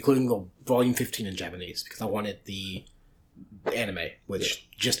 including the volume 15 in Japanese, because I wanted the anime, which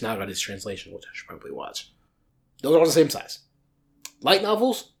just now got its translation, which I should probably watch. Those are all the same size. Light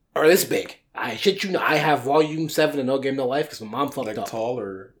novels are this big. I shit you not. I have volume 7 of No Game No Life because my mom fucked up. Tall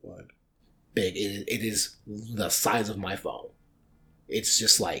or wide? Big. It is the size of my phone. It's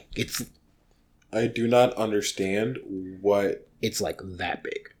just like I do not understand what. It's like that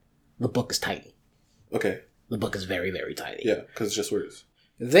big. The book is tiny. Okay. The book is very, very tiny. Yeah, because it's just words.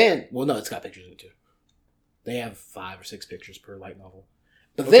 Then, well, no, it's got pictures in it too. They have 5 or 6 pictures per light novel.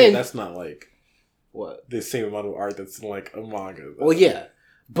 But okay, then that's not like what the same amount of art that's in like a manga. Well, yeah,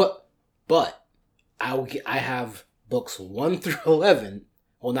 but I have books 1 through 11.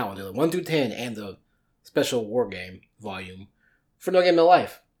 Well, not 1 through 11, 1 through 10, and the special war game volume for No Game No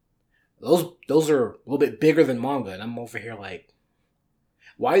Life. Those are a little bit bigger than manga, and I'm over here like,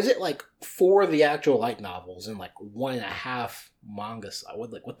 why is it like 4 of the actual light novels and like 1.5 manga?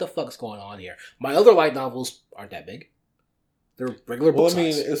 What the fuck's going on here? My other light novels aren't that big. They're regular book size. Well, I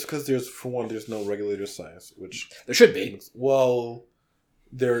mean, it's because there's no regulator size, which there should be. Well,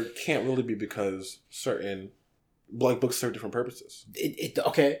 there can't really be because certain books serve different purposes.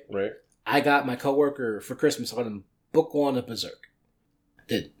 Okay. Right. I got my coworker for Christmas on book 1 of Berserk.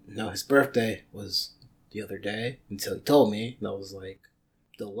 Didn't know his birthday was the other day until he told me, and I was like,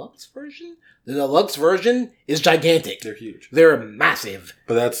 deluxe version? The deluxe version is gigantic. They're huge. They're massive.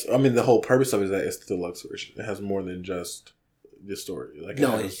 But the whole purpose of it is that it's the deluxe version. It has more than just the story.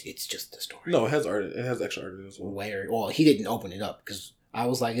 It's just the story. No, it has art. It has extra art in it as well. Well, he didn't open it up because I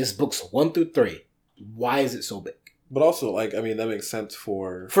was like, this book's 1 through 3. Why is it so big? But also, that makes sense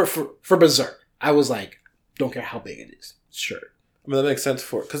for Berserk. I was like, don't care how big it is. Sure. That makes sense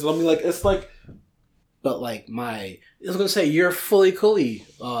because it's like. But like I was gonna say your Fully Cooley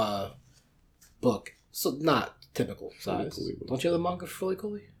book, so not typical size. Don't you have the manga for Fully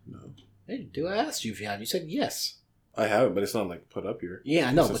Cooley? No. Hey, I asked you if you had. You said yes. I have it, but it's not like put up here. Yeah,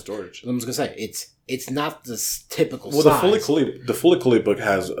 I know. It's storage. I was gonna say it's not this typical. Well, size. the Fully Cooley book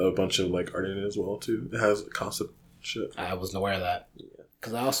has a bunch of like art in it as well too. It has concept shit. I wasn't aware of that.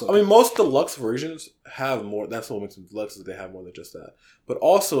 Because most deluxe versions have more. That's what makes them deluxe, is they have more than just that. But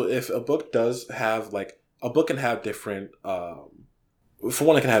also, if a book does have a book can have different. For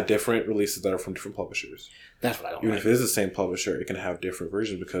one, it can have different releases that are from different publishers. That's what I don't. Even if it is the same publisher, it can have different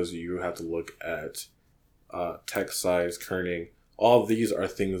versions because you have to look at text size, kerning. All of these are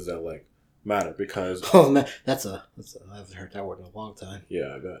things that like matter because. Oh man, that's I haven't heard that word in a long time.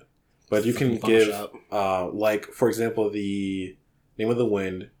 Yeah, I bet. But you can give for example, the Name of the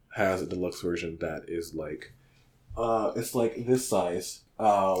Wind has a deluxe version that is like, it's like this size.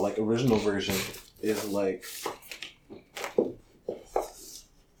 Like original version is like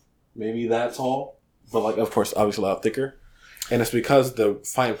maybe that tall, but like of course obviously a lot thicker, and it's because the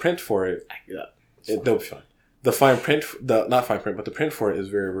fine print for it. They'll be fine. The fine print, not fine print, but the print for it is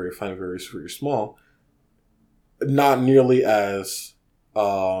very, very fine, very, very small. Not nearly as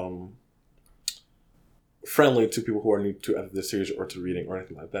friendly to people who are new to the series or to reading or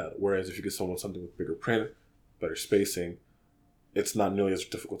anything like that. Whereas if you get someone something with bigger print, better spacing, it's not nearly as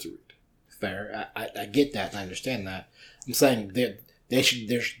difficult to read. Fair. I get that and I understand that. I'm saying there should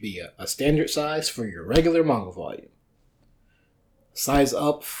be a standard size for your regular manga volume. Size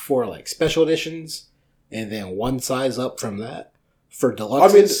up for like special editions, and then one size up from that for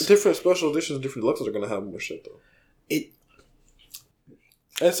deluxes. Different special editions, different deluxes are going to have more shit though.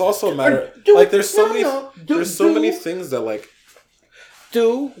 It's also a matter there's so many things that like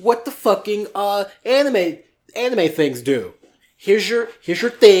do what the fucking anime things do. Here's your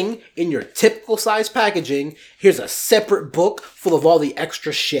thing in your typical size packaging. Here's a separate book full of all the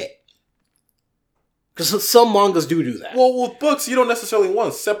extra shit. Because some mangas do that. Well, with books, you don't necessarily want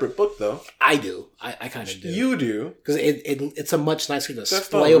a separate book, though. I do. I kind of do. You do. Because it's a much nicer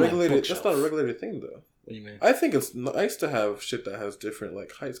display on my bookshelf. That's not a regulated thing, though. What do you mean? I think it's nice to have shit that has different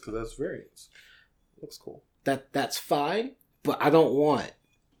like heights, because that's variance. Looks cool. That's fine, but I don't want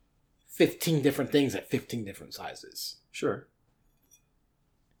 15 different things at 15 different sizes. Sure.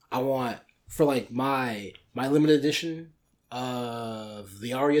 I want, for like my limited edition of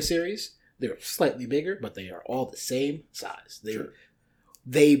the Aria series, they're slightly bigger, but they are all the same size. They're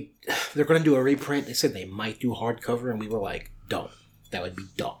going to do a reprint. They said they might do hardcover, and we were like, don't. That would be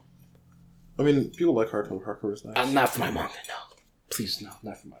dumb. I mean, people like hardcover. Hardcover is nice. Not for my manga, no. Please, no.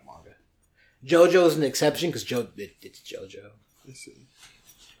 Not for my manga. JoJo is an exception, because it's JoJo. I see.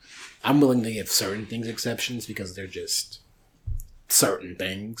 I'm willing to give certain things exceptions, because they're just certain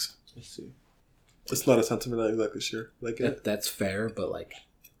things. I see. It's not a sentiment I exactly share. That's fair, but like,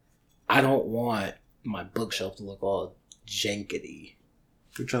 I don't want my bookshelf to look all jankety.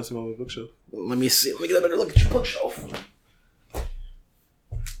 You're trying to see my bookshelf? Let me see. Let me get a better look at your bookshelf.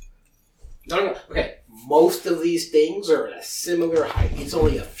 No. Okay. Most of these things are at a similar height. It's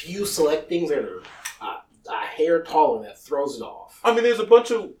only a few select things that are a hair taller that throws it off. I mean, there's a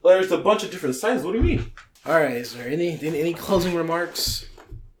bunch of different sizes. What do you mean? All right. Is there any closing remarks?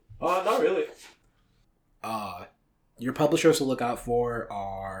 Not really. Your publishers to look out for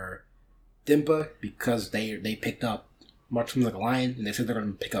are Dimpa, because they picked up March from Like a Lion, and they said they're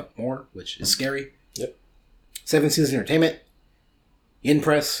going to pick up more, which is scary. Yep. Seven Seas Entertainment, In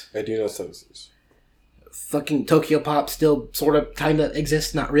Press. I do know Seven Seas. Fucking Tokyo Pop still sort of kind of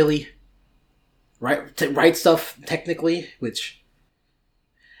exists, not really. Right Stuff, technically, which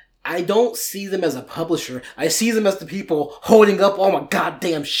I don't see them as a publisher. I see them as the people holding up all my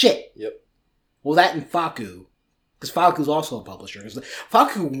goddamn shit. Yep. Well, that and Faku. Because Faku's also a publisher.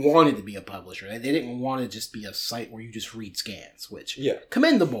 Faku wanted to be a publisher. They didn't want to just be a site where you just read scans, which,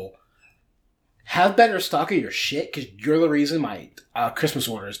 commendable. Have better stock of your shit, because you're the reason my Christmas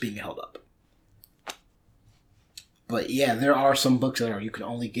order is being held up. But yeah, there are some books that you can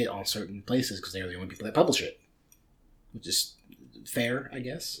only get on certain places because they're the only people that publish it. Which is fair, I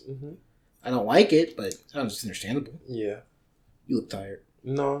guess. Mm-hmm. I don't like it, but it's understandable. Yeah. You look tired.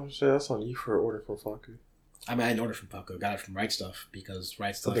 No, that's on you for order from Faku. I mean, I didn't order from Faku. I got it from Right Stuff, because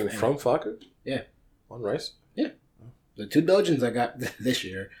Right Stuff... Something from Faku? Yeah. On Rice? Yeah. The 2 Dojins I got this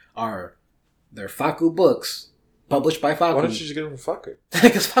year are... They're Faku books, published by Faku. Why don't you just get them from Faku?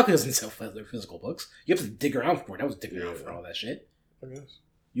 Because Faku doesn't sell their physical books. You have to dig around for it. I was digging around for all that shit. I guess.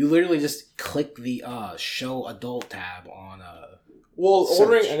 You literally just click the Show Adult tab on... Well, search.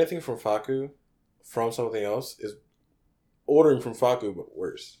 Ordering anything from Faku from something else is ordering from Faku, but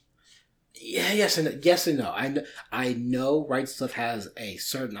worse. Yeah, yes and no. I know Right Stuff has a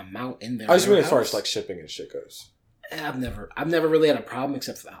certain amount in there. I just mean as far as like shipping and shit goes. I've never really had a problem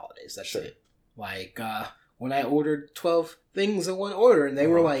except for the holidays. That's it. Like when I ordered 12 things in one order, and they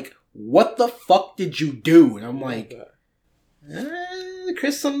were like, "What the fuck did you do?" And I'm like,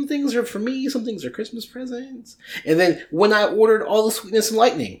 some things are for me, some things are Christmas presents. And then when I ordered all the Sweetness and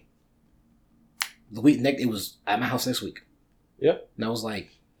Lightning, it was at my house next week. Yeah, and I was like,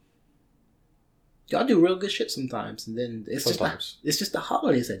 y'all do real good shit sometimes, and then it's just the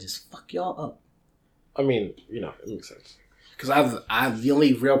holidays that just fuck y'all up. I mean, it makes sense. Because I've the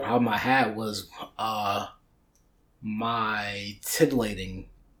only real problem I had was my titillating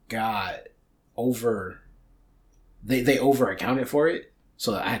got over. They over accounted for it,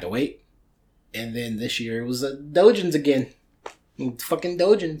 so I had to wait. And then this year it was Dojins again, fucking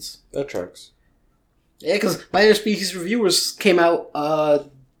Dojins. That tracks. Yeah, because my Interspecies Reviewers came out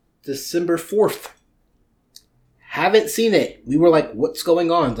December 4th. Haven't seen it. We were like, what's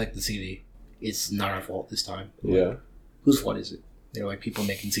going on? Like the CD. It's not our fault this time. Yeah. Like, whose fault is it? They're like, people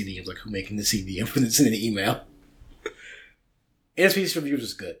making CD. I was like, who making the CD? I'm going to send an email. Interspecies Reviewers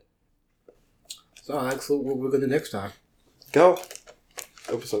is good. So that's what we're going to do next time. Go.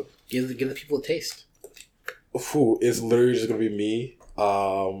 Episode. Give the people a taste. Ooh, it's literally just going to be me.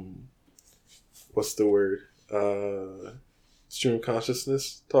 What's the word? Stream of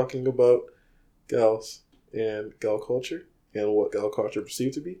consciousness talking about gals and gal culture and what gal culture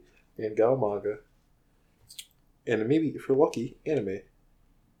perceived to be and gal manga and maybe, if you're lucky, anime.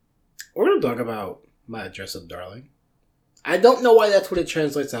 We're going to talk about My Dress Up Darling. I don't know why that's what it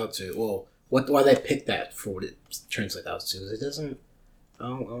translates out to. Well, why they picked that for what it translates out to. It doesn't... I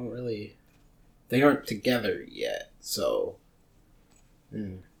don't really... They aren't together yet, so...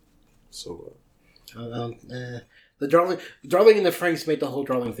 So, the Darling and the Franks made the whole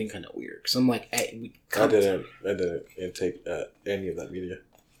Darling thing kind of weird. Because I'm like, hey, I didn't intake any of that media.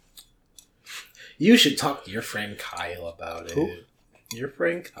 You should talk to your friend Kyle about it. Who? Your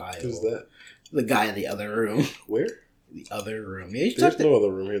friend Kyle. Who's that? The guy in the other room. Where? The other room. Yeah, there's no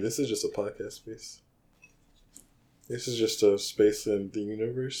other room here. This is just a podcast space. This is just a space in the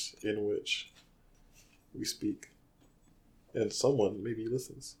universe in which we speak. And someone maybe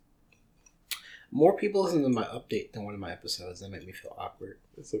listens. More people listen to my update than one of my episodes. That made me feel awkward.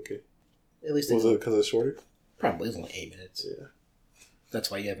 It's okay. At least was it because it's shorter? Probably. It was only 8 minutes. Yeah.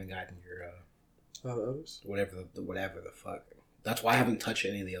 That's why you haven't gotten your others? Whatever the fuck. That's why I haven't touched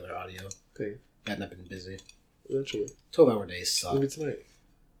any of the other audio. Okay. I've been busy. Eventually. 12-hour days suck. Maybe tonight.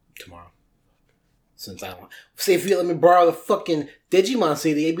 Tomorrow. Since I want... Say if you let me borrow the fucking Digimon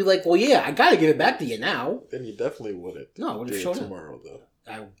CD, I'd be like, well, yeah, I gotta give it back to you now. Then you definitely wouldn't. No, I would have shown tomorrow, though.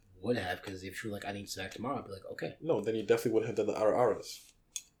 I would have, because if you're like, I need it back tomorrow, I'd be like, okay. No, then you definitely wouldn't have done the hours.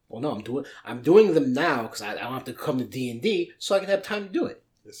 Well, no, I'm doing them now, because I don't have to come to D&D, so I can have time to do it.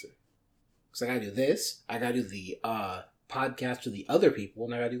 Yes, sir. Because I gotta do this, I gotta do the podcast with the other people,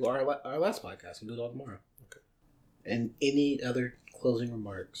 and I gotta do our last podcast, and do it all tomorrow. Okay. And any other closing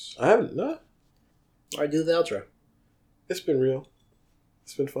remarks. I haven't. No. I do the outro. It's been real.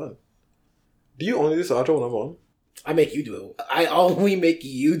 It's been fun. Do you only do this outro when I'm on? I make you do it. I only make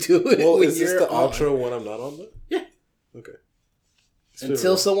you do it. Well, when is this you're the on. outro when I'm not on? Then? Yeah. Okay.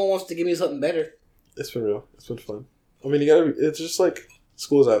 Until someone wants to give me something better. It's been real. It's been fun. I mean, you gotta. It's just like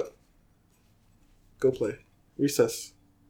school's out. Go play. Recess.